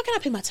like, Mom, how can I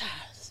pay my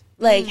tithes?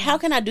 Like, how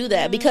can I do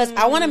that? Because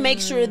I want to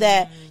make sure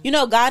that, you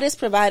know, God is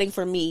providing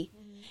for me.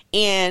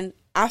 And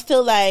I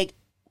feel like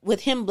with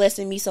him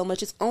blessing me so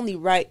much, it's only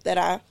right that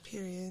I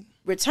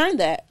return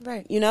that.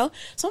 Right. You know?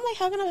 So I'm like,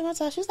 how can I pay my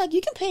tithes? She's like,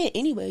 you can pay it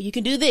anyway. You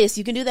can do this.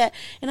 You can do that.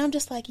 And I'm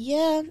just like,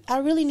 yeah, I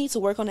really need to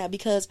work on that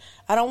because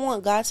I don't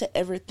want God to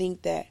ever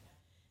think that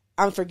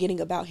I'm forgetting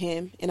about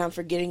him and I'm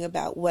forgetting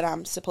about what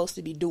I'm supposed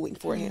to be doing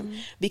for him,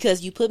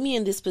 because you put me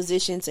in this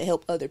position to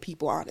help other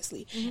people.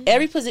 Honestly,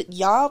 every position,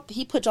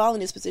 he put y'all in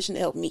this position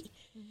to help me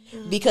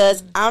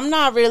because I'm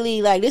not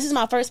really like, this is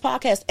my first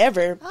podcast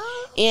ever.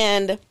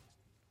 And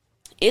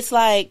it's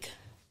like,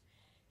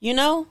 you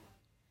know,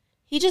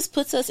 he just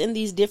puts us in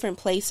these different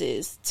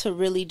places to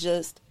really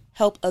just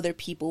help other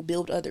people,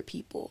 build other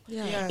people.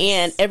 Yes.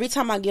 And every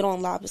time I get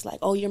on live, it's like,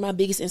 oh, you're my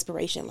biggest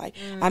inspiration. Like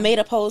I made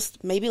a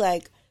post maybe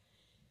like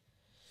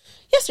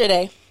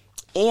yesterday,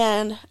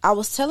 and I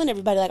was telling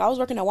everybody, like, I was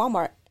working at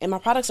Walmart and my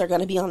products are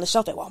going to be on the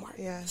shelf at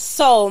Walmart.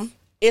 So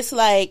it's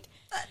like,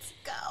 let's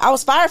go. I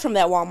was fired from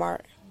that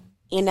Walmart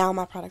and now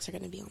my products are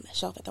going to be on the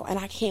shelf at the, and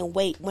I can't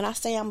wait. When I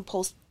say I'm going to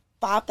post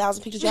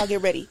 5,000 pictures, y'all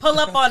get ready. Pull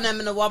up on them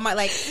in the Walmart,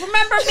 like,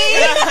 remember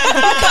me?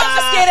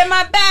 Confiscated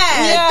my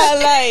bag.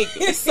 Yeah,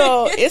 like,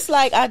 so it's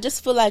like, I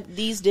just feel like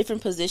these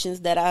different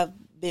positions that I've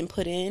been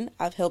put in,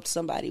 I've helped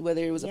somebody,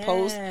 whether it was a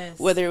post,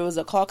 whether it was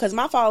a call, because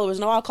my followers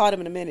know I'll call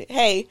them in a minute.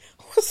 Hey,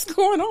 what's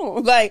going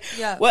on? Like,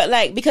 what?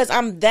 Like, because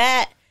I'm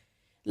that,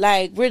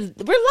 like, we're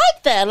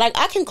like that. Like,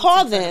 I can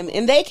call them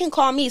and they can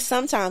call me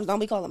sometimes. Don't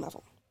be calling my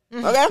phone.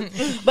 Okay?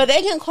 But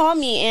they can call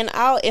me, and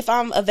if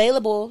I'm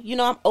available, you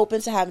know, I'm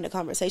open to having a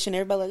conversation.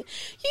 Everybody like,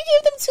 you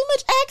give them too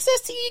much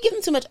access to you, give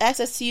them too much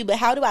access to you, but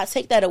how do I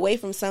take that away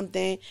from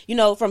something, you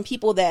know, from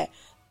people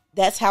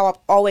that's how I've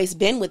always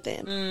been with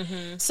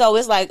them. So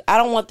it's like, I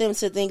don't want them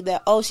to think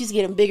that, oh, she's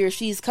getting bigger,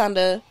 she's kind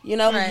of, you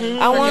know,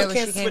 I want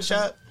to switch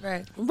up.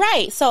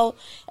 Right. So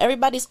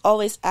everybody's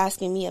always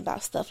asking me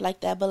about stuff like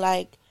that, but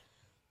like,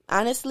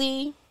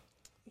 honestly,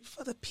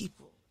 for the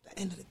people at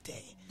the end of the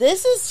day,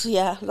 this is,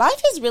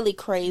 life is really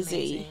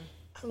crazy.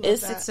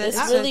 It's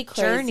really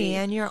crazy journey,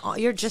 and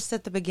you're just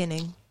at the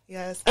beginning.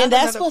 Yes. And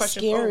that's what's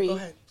scary. Oh, go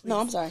ahead,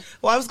 no, I'm sorry.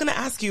 Well, I was going to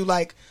ask you,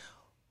 like,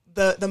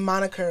 the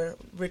moniker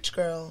Rich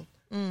Girl,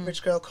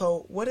 Rich Girl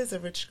Co. What is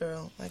a rich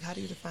girl? Like, how do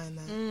you define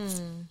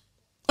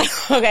that?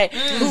 Okay.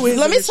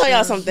 Let me tell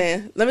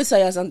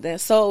y'all something.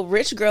 So,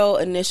 Rich Girl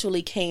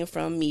initially came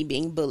from me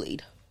being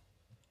bullied.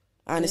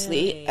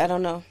 Honestly, I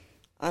don't know.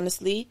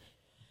 Honestly,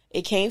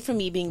 it came from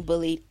me being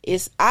bullied.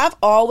 I've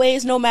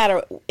always, no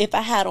matter if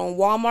I had on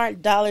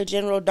Walmart, Dollar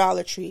General,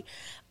 Dollar Tree,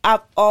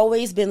 I've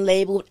always been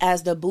labeled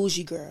as the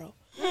bougie girl.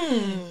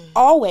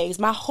 Always,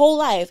 my whole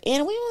life.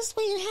 And we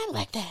didn't have it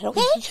like that,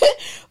 okay?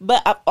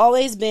 But I've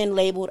always been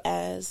labeled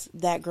as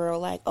that girl,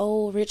 like,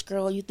 oh, rich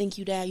girl, you think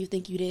you that, you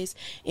think you this.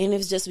 And it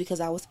was just because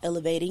I was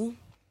elevating.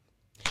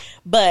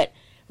 But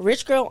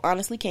rich girl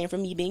honestly came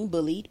from me being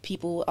bullied.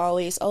 People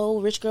always,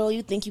 oh, rich girl,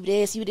 you think you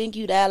this, you think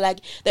you that. Like,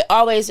 they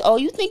always, oh,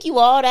 you think you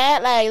all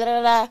that, like, da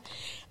da da.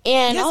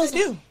 And yes, I was, I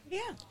do. Yeah.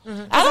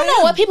 I don't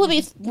know what people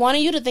be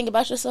wanting you to think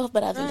about yourself,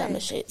 but I think I'm the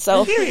shit.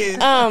 So,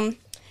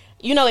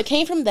 you know, it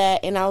came from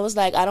that, and I was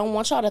like, I don't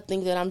want y'all to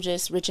think that I'm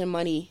just rich in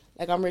money.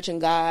 Like, I'm rich in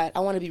God.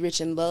 I want to be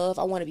rich in love.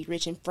 I want to be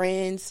rich in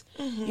friends.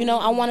 You know,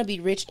 I want to be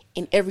rich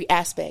in every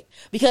aspect.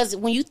 Because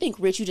when you think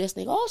rich, you just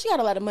think, oh, she got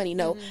a lot of money.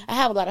 No, I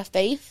have a lot of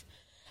faith.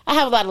 I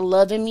have a lot of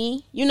love in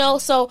me, you know.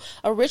 So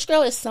a rich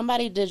girl is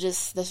somebody that's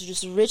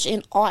just rich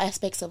in all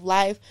aspects of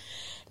life.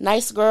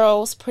 Nice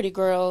girls, pretty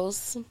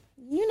girls,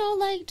 you know,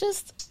 like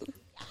just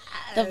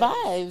the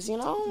vibes, you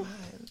know.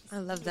 I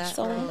love that.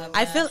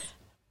 So,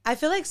 I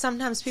feel like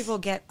sometimes people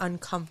get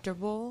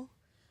uncomfortable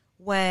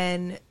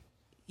when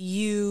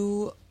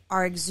you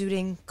are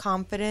exuding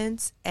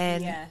confidence,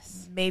 and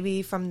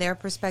maybe from their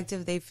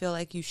perspective they feel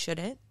like you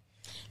shouldn't.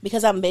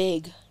 Because I'm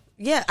big.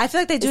 Yeah, I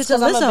feel like they do it to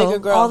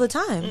Lizzo all the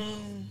time.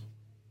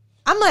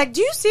 I'm like,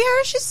 do you see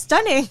her? She's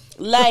stunning.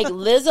 Like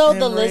Lizzo,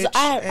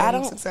 I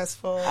don't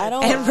successful. I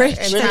don't and rich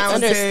really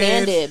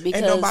understand it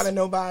because and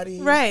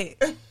nobody. Right.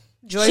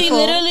 Joyful. She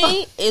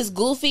literally is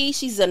goofy.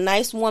 She's a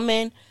nice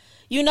woman.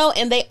 You know,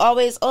 and they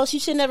always, she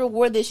should never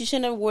wore this. She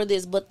should never wore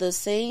this. But the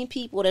same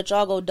people that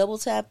y'all go double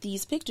tap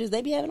these pictures,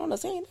 they be having on the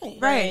same thing.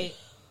 Right.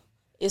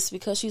 It's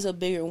because she's a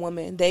bigger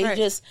woman. They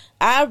just,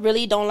 I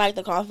really don't like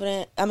the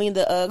compliment.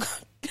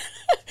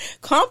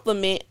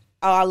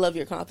 Oh, I love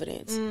your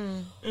confidence.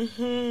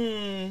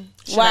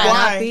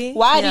 Why?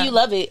 Why do you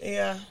love it?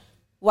 Yeah.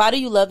 Why do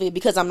you love it?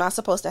 Because I'm not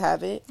supposed to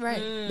have it.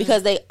 Right.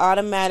 Because they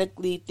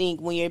automatically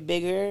think when you're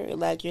bigger,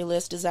 like you're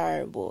less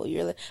desirable.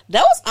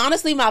 That was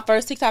honestly my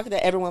first TikTok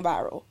that ever went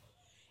viral.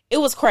 It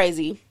was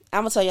crazy.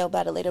 I'm gonna tell y'all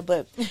about it later,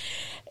 but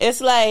it's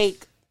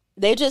like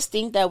they just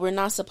think that we're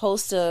not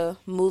supposed to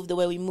move the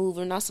way we move.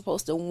 We're not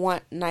supposed to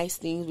want nice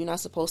things. We're not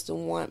supposed to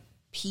want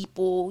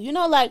people, you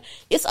know, like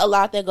it's a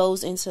lot that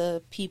goes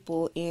into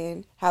people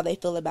and how they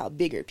feel about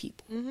bigger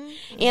people.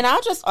 And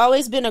I've just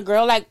always been a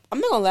girl, like,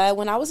 I'm not gonna lie,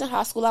 when I was in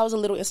high school I was a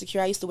little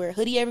insecure. I used to wear a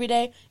hoodie every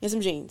day and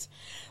some jeans,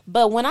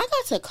 but when I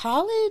got to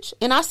college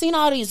and I seen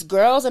all these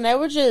girls and they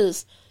were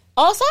just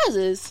all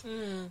sizes,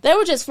 they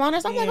were just flying.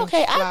 I'm like,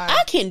 okay,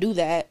 I can do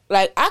that.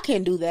 Like, I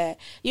can do that,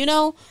 you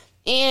know.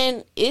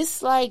 And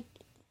it's like,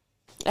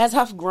 as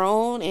I've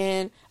grown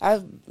and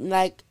I've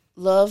like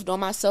loved on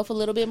myself a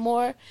little bit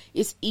more,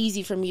 it's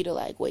easy for me to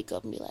like wake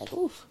up and be like,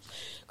 ooh,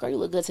 girl, you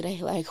look good today.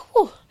 Like,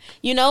 whew,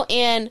 you know,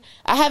 and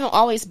I haven't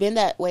always been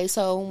that way.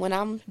 So when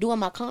I'm doing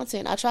my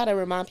content, I try to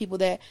remind people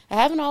that I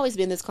haven't always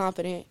been this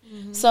confident.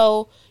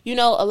 So, you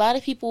know, a lot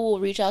of people will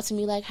reach out to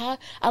me like, "Hi,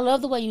 I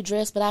love the way you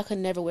dress, but I could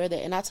never wear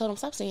that." And I told them,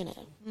 stop saying that.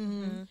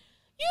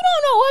 You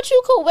don't know what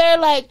you could wear.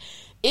 Like,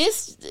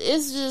 it's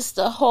just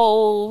the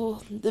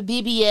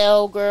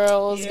BBL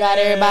girls got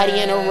everybody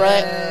in a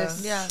rut.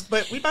 Yeah,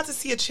 but we about to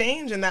see a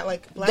change in that.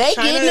 Like, Black they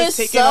China is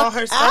taking all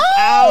her stuff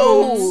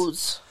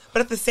out.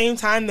 But at the same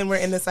time, then we're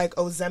in this like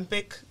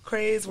Ozempic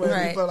craze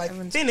where people are like,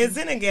 thin is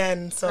in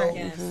again. So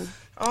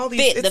all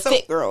these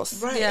fit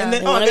girls, right? Yeah. And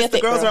then I guess the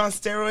girls are on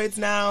steroids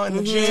now, and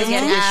the gym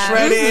is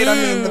shredded. I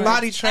mean, the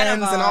body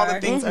trends and all the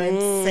things are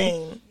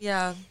insane.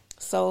 Yeah.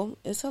 So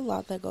it's a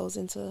lot that goes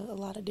into a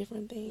lot of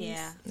different things.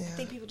 Yeah. I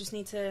think people just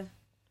need to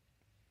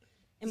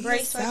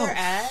embrace where they're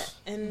at.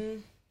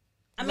 And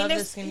I mean,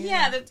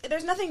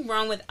 there's nothing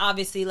wrong with,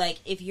 obviously, like,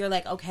 if you're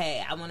like,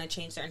 okay, I want to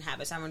change certain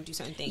habits, I want to do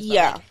certain things. But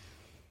like,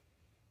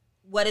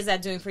 what is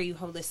that doing for you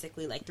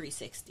holistically, like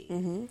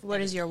 360?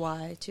 What is your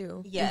why,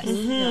 too? Yes.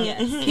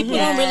 Yes. People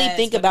don't really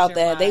think about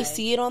that. They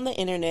see it on the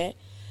internet.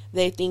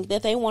 They think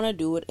that they want to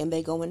do it, and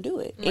they go and do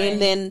it. Right.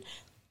 And then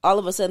all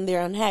of a sudden,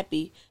 they're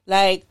unhappy.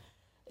 Like,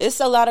 it's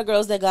a lot of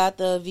girls that got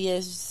the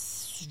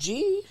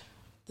VSG,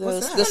 the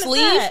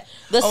sleeve,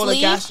 the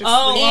sleeve,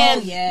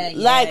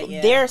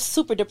 and they're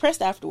super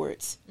depressed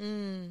afterwards.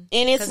 And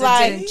it's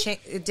like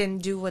it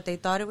didn't do what they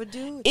thought it would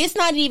do. It's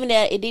not even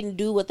that it didn't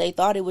do what they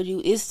thought it would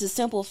do. It's the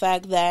simple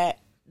fact that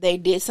they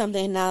did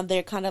something, and now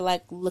they're kind of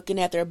like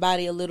looking at their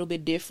body a little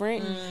bit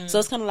different. So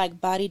it's kind of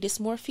like body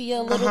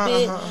dysmorphia a little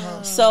bit.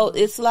 So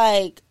it's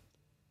like,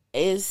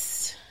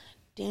 it's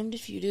damned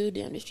if you do,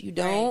 damned if you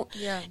don't.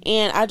 Right. Yeah.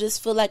 And I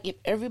just feel like if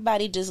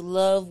everybody just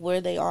love where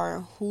they are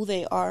and who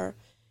they are,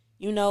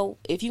 you know,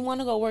 if you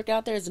want to go work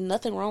out, there's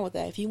nothing wrong with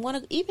that. If you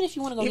want to, even if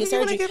you want to go get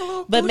surgery,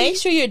 but make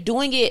sure you're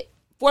doing it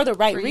for the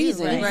right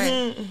reason.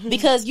 Right.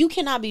 Because you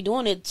cannot be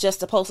doing it just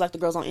to post like the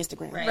girls on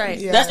Instagram. Right.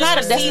 Yeah. That's not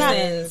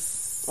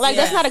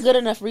a good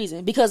enough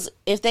reason, because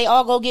if they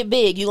all go get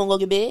big, you gonna go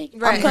get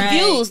big? Right. I'm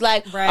confused.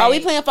 Like, are we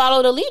playing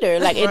follow the leader?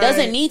 Like, it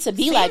doesn't need to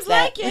be like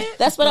that.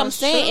 That's what I'm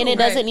saying, and it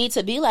doesn't need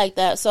to be like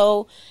that.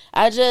 So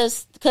I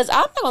just, because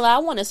I'm not gonna lie, I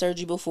wanted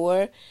surgery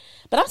before,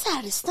 but I'm tired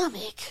of the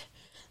stomach.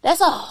 That's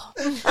all.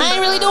 I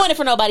ain't really doing it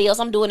for nobody else.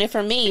 I'm doing it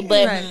for me.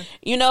 But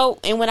you know,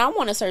 and when I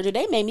wanted surgery,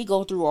 they made me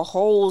go through a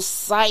whole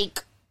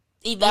psych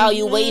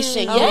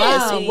evaluation.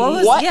 Yes, wow.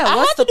 I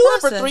had to do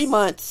it for 3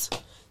 months.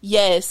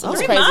 Yes, it was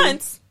 3 crazy.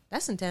 months.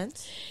 That's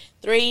intense.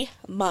 3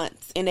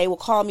 months, and they will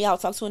call me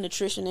out, talk to a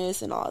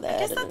nutritionist and all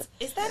that. Is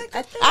that a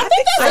good thing? I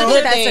think that's a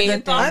good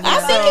thing. I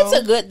think it's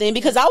a good thing,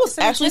 because I was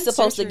actually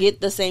supposed to get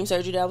the same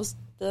surgery that was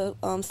the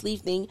sleeve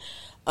thing,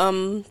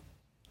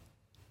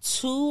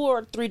 2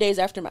 or 3 days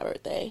after my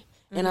birthday,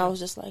 and I was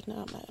just like, no,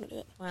 I'm not gonna do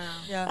it. Wow.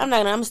 Yeah. I'm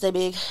gonna stay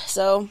big.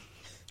 So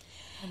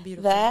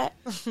that.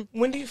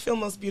 When do you feel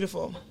most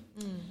beautiful?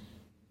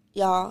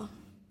 Y'all,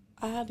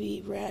 I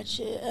be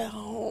ratchet at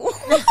home.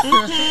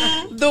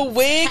 The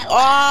wig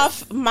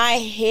off, my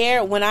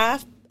hair. When I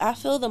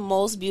feel the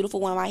most beautiful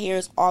when my hair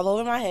is all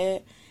over my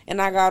head,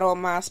 and I got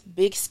on my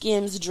big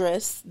Skims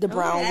dress, the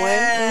brown one.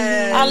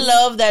 I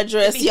love that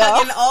dress,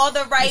 y'all. All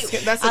the right.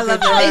 That's I love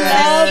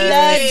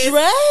that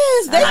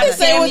dress. They can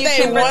say what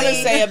they want to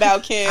say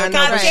about Kim. I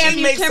know, but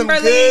she makes some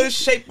good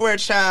shapewear,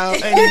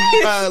 child, and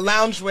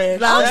loungewear.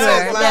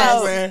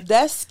 Loungewear.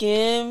 That's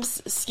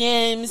Skims.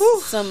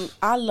 Some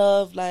I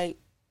love, like,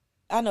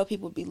 I know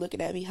people be looking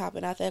at me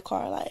hopping out that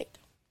car like,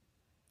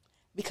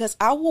 because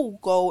I will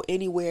go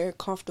anywhere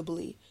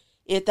comfortably.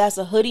 If that's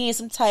a hoodie and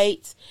some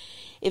tights,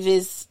 if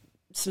it's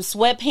some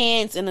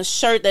sweatpants and a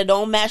shirt that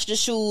don't match the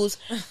shoes,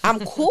 I'm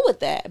cool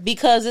with that,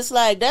 because it's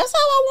like, that's how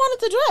I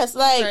wanted to dress.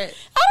 Like, right.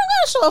 I don't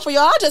gotta show up for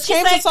y'all. I just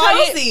came to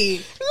Target.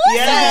 Cozy.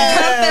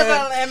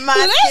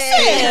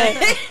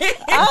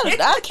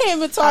 I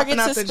came to Target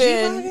to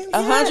spend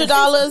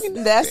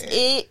 $100. That's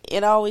it.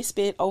 And I always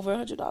spend over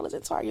 $100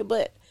 at Target,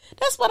 but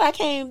that's what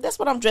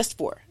I'm dressed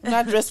for. I'm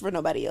not dressed for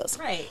nobody else.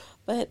 Right.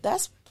 But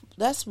that's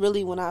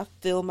really when I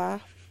feel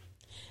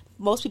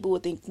most people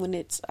would think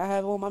when I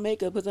have on my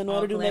makeup, because I know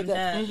how to do makeup.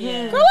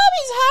 Yeah. Girl, I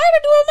be tired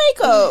of doing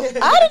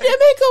makeup. I done did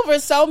makeup for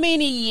so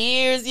many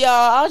years, y'all.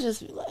 I'll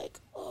just be like,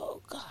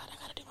 oh God, I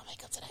gotta do my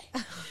makeup today.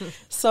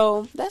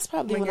 So that's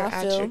probably when I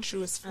feel at your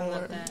truest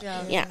form.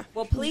 Yeah.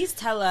 Well, please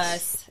tell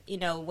us,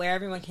 where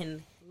everyone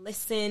can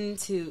listen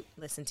to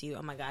you.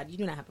 Oh my God, you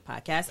do not have a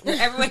podcast.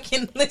 Where everyone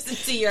can listen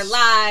to your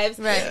lives,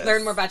 right.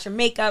 Learn more about your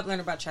makeup,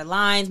 learn about your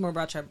lines, more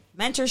about your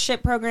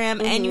mentorship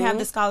program, and you have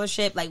the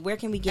scholarship. Like, where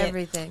can we get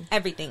everything,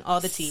 all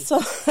the tea?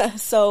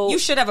 So you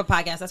should have a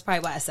podcast. That's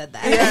probably why I said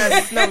that.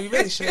 Yes, no, you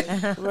really should.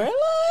 Really?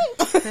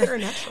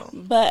 Very natural.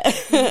 But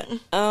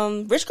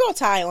Rich Girl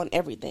Ty on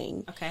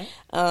everything. Okay.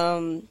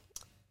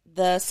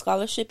 The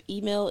scholarship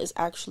email is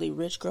actually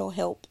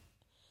richgirlhelp.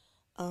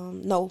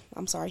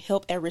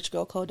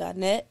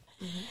 help@richgirlco.net.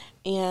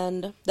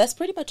 And that's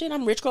pretty much it.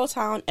 I'm Rich Girl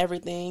Ty on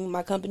everything.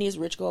 My company is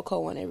Rich Girl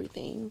Co on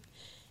everything.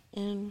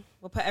 And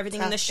we'll put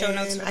everything in the show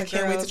notes. I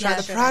can't wait to try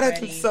the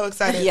product. I'm so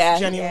excited. Yeah.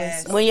 Genuinely.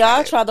 Yes. When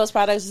y'all try those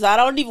products, I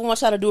don't even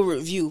want y'all to do a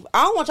review.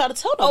 I don't want y'all to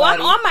tell nobody. Oh,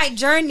 I'm on my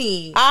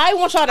journey. I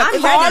want y'all to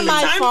call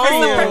my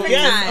phone.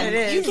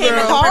 You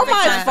can call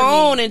my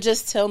phone and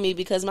just tell me,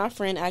 because my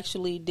friend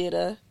actually did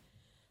a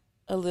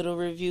little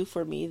review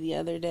for me the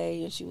other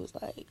day, and she was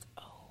like,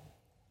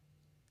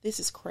 this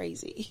is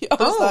crazy. I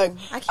was like,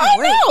 I can't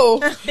wait. Know.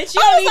 Bitch,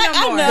 you don't need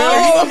no more.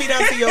 Girl, you gonna be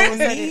down to your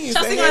knees.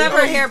 Chelsea gonna have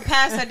her hair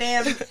past her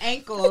damn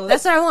ankles.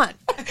 That's what I want.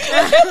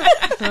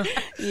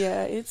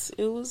 Yeah, it's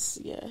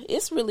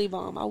really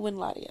bomb. I wouldn't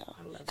lie to y'all,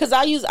 because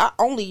I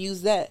only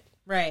use that.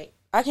 Right.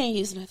 I can't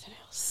use nothing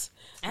else.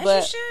 As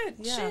you should.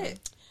 Yeah.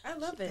 Shit. I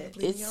love it.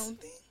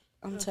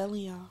 I'm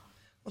telling y'all.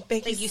 Well,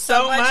 thank you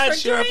so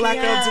much. You're a black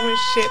girl doing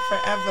shit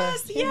forever.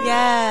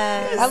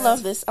 Yes. I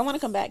love this. I want to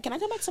come back. Can I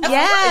come back tomorrow?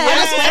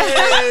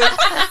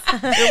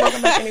 Yes. You're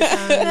welcome back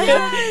anytime.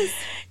 Yes.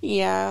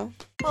 Yeah.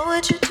 What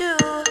would you do?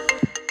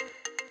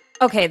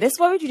 Okay, this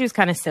What Would You Do is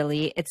kind of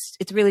silly. It's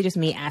really just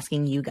me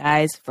asking you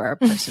guys for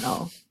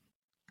personal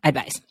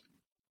advice.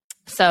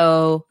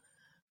 So,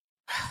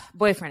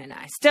 boyfriend and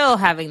I still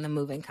having the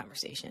moving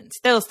conversation.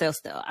 Still.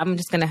 I'm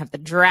just going to have to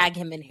drag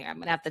him in here. I'm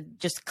going to have to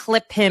just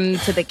clip him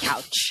to the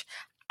couch.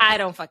 I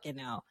don't fucking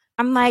know.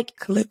 I'm like,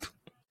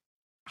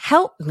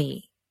 help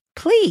me,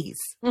 please.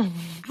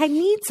 I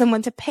need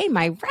someone to pay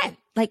my rent.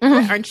 Like,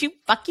 aren't you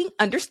fucking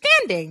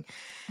understanding?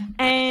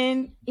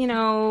 And,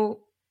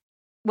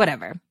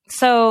 whatever.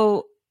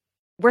 So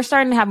we're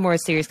starting to have more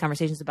serious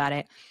conversations about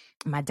it.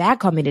 My dad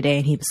called me today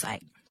and he was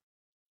like,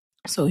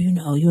 so, you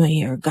ain't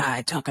hear a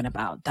guy talking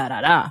about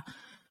da-da-da.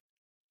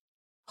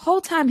 Whole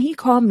time he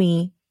called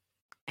me,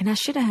 and I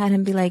should have had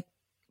him be like,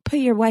 put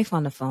your wife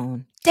on the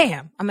phone.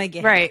 Damn, I'm going to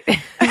get right.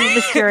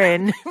 You're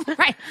in.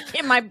 Right,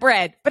 get my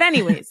bread. But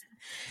anyways,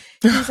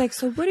 he was like,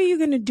 so what are you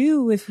going to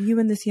do if you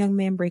and this young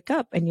man break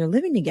up and you're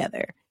living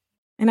together?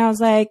 And I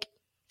was like,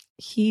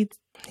 he's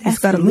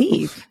got to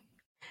leave.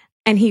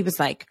 And he was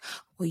like,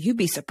 well, you'd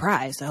be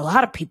surprised. A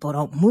lot of people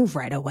don't move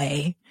right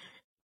away.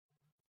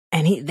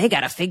 And they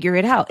got to figure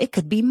it out. It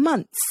could be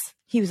months.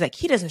 He was like,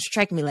 he doesn't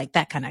strike me like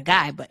that kind of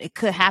guy, but it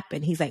could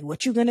happen. He's like,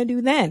 what you going to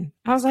do then?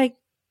 I was like,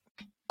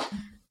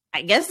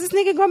 I guess this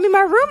nigga going to be my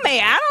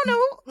roommate. I don't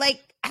know. Like,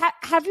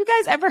 have you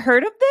guys ever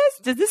heard of this?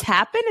 Does this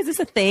happen? Is this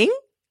a thing?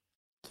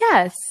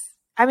 Yes.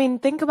 I mean,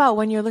 think about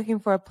when you're looking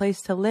for a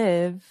place to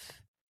live.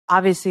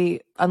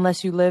 Obviously,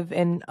 unless you live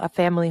in a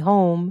family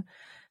home,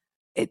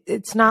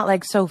 it's not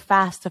like so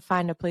fast to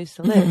find a place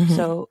to live.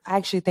 So I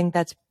actually think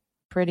that's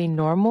pretty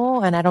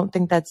normal, and I don't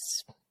think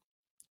that's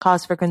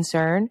cause for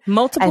concern.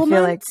 Multiple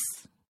months? Like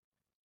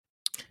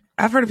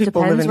I've heard of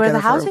people living where together the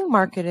housing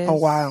market is. A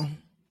while.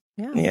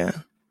 Yeah.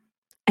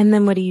 And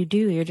then what do?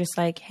 You're just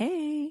like,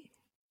 hey.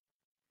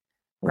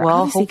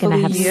 Well,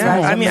 hopefully, I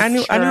mean, I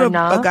knew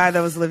a guy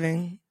that was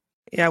living,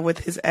 with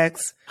his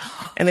ex,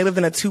 and they lived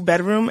in a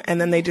 2-bedroom, and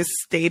then they just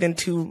stayed in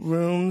 2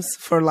 rooms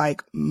for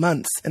like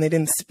months, and they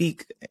didn't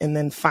speak, and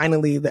then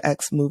finally the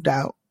ex moved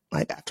out.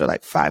 Like after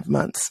like 5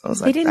 months, I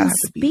was like, they didn't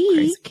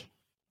speak.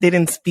 They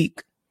didn't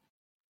speak.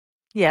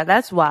 Yeah,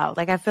 that's wild.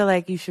 Like I feel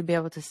like you should be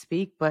able to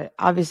speak, but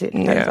obviously it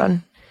depends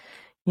on,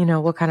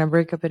 what kind of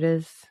breakup it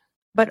is.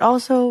 But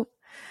also,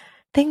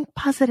 think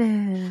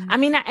positive. I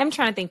mean, I am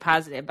trying to think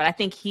positive, but I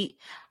think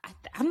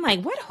I'm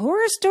like, what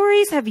horror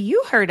stories have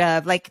you heard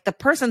of? Like the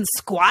person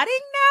squatting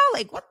now?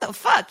 Like, what the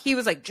fuck? He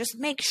was like, just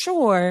make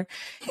sure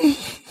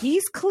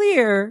he's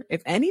clear.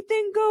 If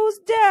anything goes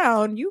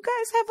down, you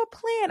guys have a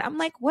plan. I'm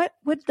like, what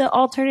would the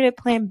alternative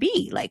plan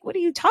be? Like, what are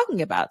you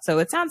talking about? So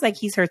it sounds like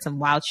he's heard some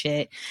wild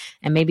shit,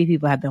 and maybe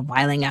people have been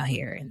wilding out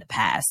here in the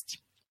past.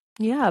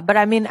 Yeah, but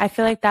I mean, I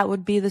feel like that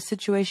would be the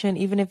situation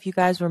even if you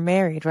guys were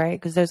married, right?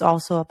 Because there's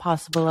also a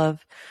possible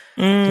of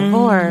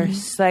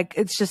divorce. Like,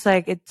 it's just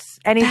like, it's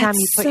anytime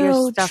you put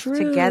your stuff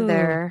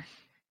together,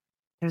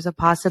 there's a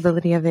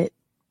possibility of it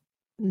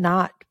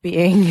not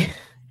being.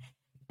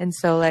 And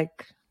so,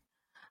 like,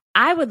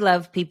 I would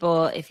love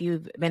people, if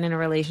you've been in a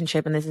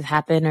relationship and this has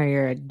happened, or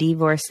you're a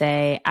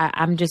divorcee,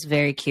 I'm just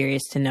very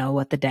curious to know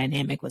what the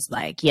dynamic was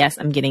like. Yes,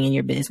 I'm getting in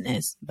your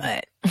business,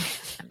 but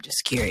I'm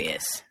just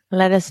curious.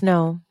 Let us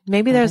know.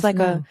 Maybe there's like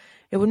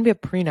it wouldn't be a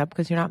prenup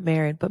because you're not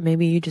married, but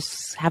maybe you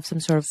just have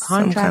some sort of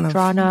contract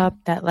drawn up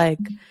that like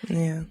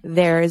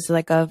there is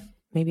like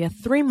maybe a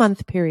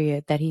 3-month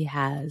period that he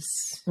has.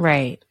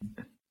 Right.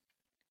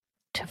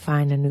 To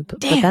find a new, but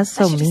that's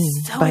so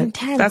mean. So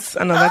intense. That's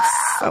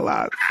a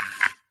lot.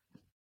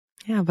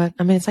 Yeah, but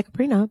I mean, it's like a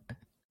prenup.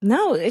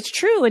 No, it's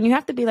true. And you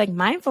have to be like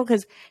mindful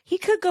because he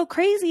could go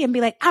crazy and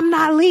be like, I'm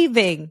not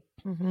leaving.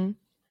 Mm-hmm.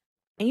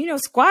 And you know,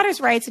 squatters'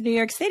 rights in New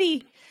York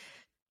City,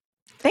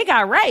 they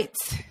got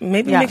rights.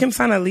 Maybe make him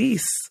sign a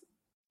lease.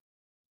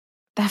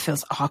 That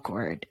feels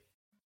awkward.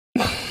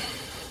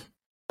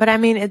 But I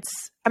mean,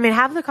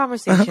 have the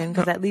conversation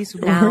because at least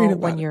now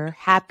when you're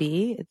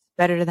happy, it's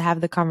better to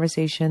have the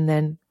conversation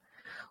than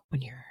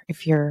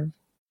if you're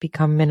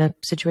become in a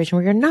situation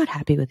where you're not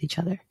happy with each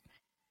other.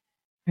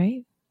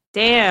 Right?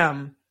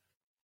 Damn.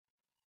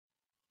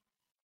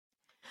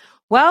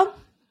 Well,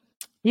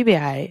 you be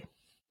all right.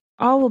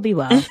 All will be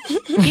well.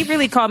 He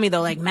really called me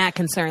though, like mad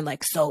concerned,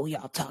 like, so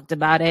y'all talked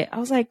about it. I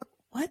was like,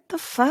 what the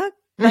fuck?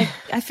 Like,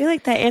 I feel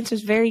like that answer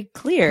is very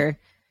clear.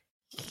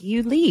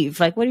 You leave.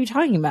 Like, what are you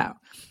talking about?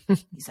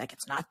 He's like,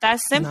 it's not that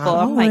simple.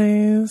 I'm like,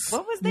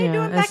 what was they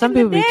doing back some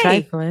in the people day? Be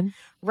trifling.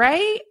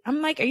 Right?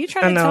 I'm like, are you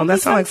trying to tell me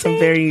that sounds like something? some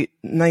very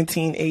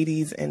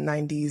 1980s and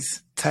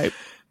 90s type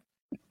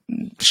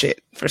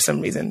shit for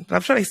some reason.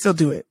 I'm sure they still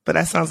do it, but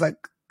that sounds like,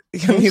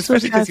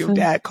 especially because your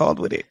dad called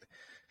with it.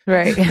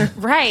 Right.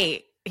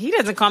 Right. He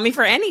doesn't call me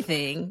for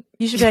anything.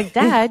 You should be like,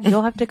 Dad,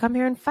 you'll have to come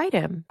here and fight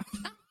him.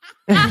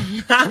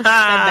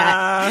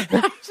 I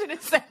should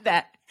have said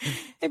that.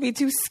 It'd be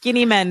two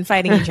skinny men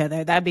fighting each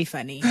other. That'd be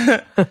funny. No,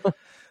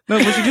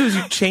 what you do is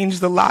you change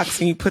the locks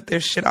and you put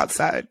their shit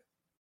outside.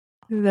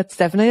 That's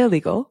definitely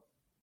illegal.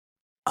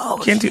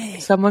 Oh, can't do.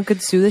 Someone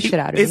could sue the shit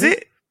out of you. Is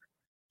it?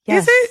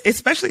 Yes. Is it?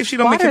 Especially if she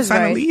don't make him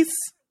sign a lease.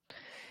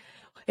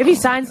 If he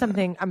signs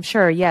something, I'm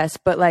sure, yes.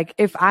 But like,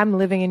 if I'm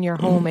living in your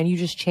home and you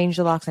just change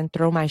the locks and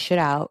throw my shit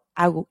out,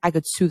 I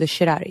could sue the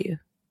shit out of you.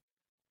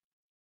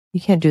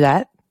 You can't do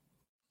that.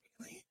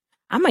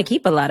 I might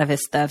keep a lot of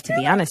his stuff, to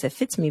be honest. It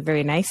fits me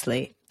very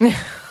nicely.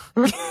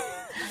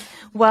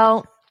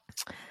 Well,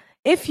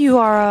 if you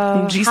are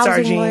a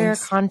housing lawyer,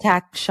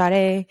 contact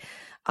Sade.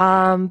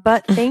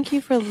 But thank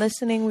you for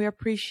listening. We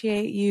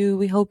appreciate you.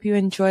 We hope you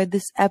enjoyed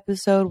this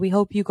episode. We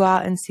hope you go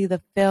out and see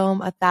the film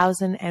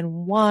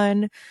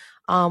 1001.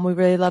 We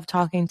really love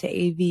talking to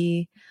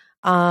AV.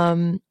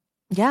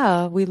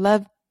 Yeah, we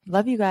love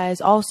you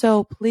guys.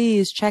 Also,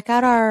 please check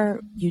out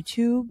our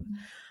YouTube.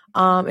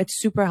 It's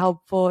super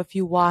helpful if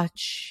you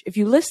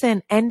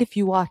listen and if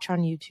you watch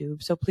on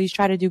YouTube. So please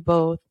try to do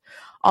both.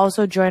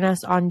 Also join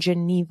us on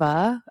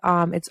Geneva.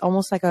 It's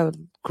almost like a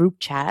group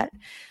chat.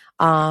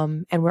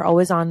 And we're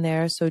always on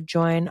there. So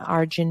join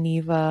our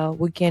Geneva.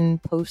 We can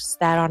post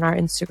that on our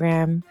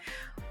Instagram.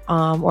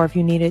 Or if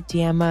you need it,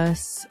 DM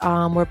us.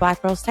 We're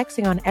Black Girls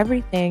Texting on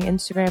everything.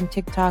 Instagram,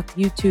 TikTok,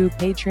 YouTube,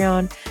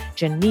 Patreon,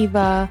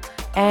 Geneva,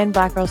 and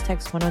Black Girls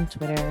Text 1 on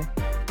Twitter.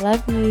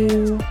 Love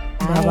you.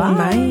 Bye-bye.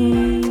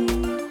 Bye.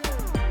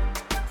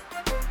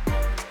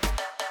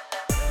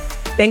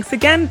 Thanks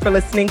again for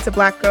listening to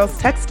Black Girls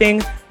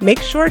Texting. Make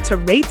sure to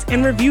rate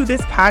and review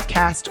this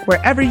podcast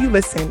wherever you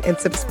listen and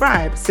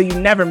subscribe so you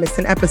never miss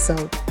an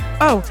episode.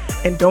 Oh,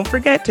 and don't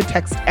forget to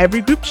text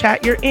every group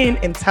chat you're in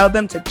and tell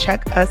them to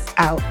check us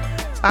out.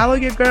 Follow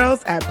your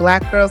girls at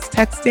Black Girls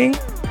Texting,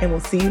 and we'll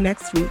see you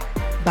next week.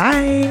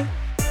 Bye.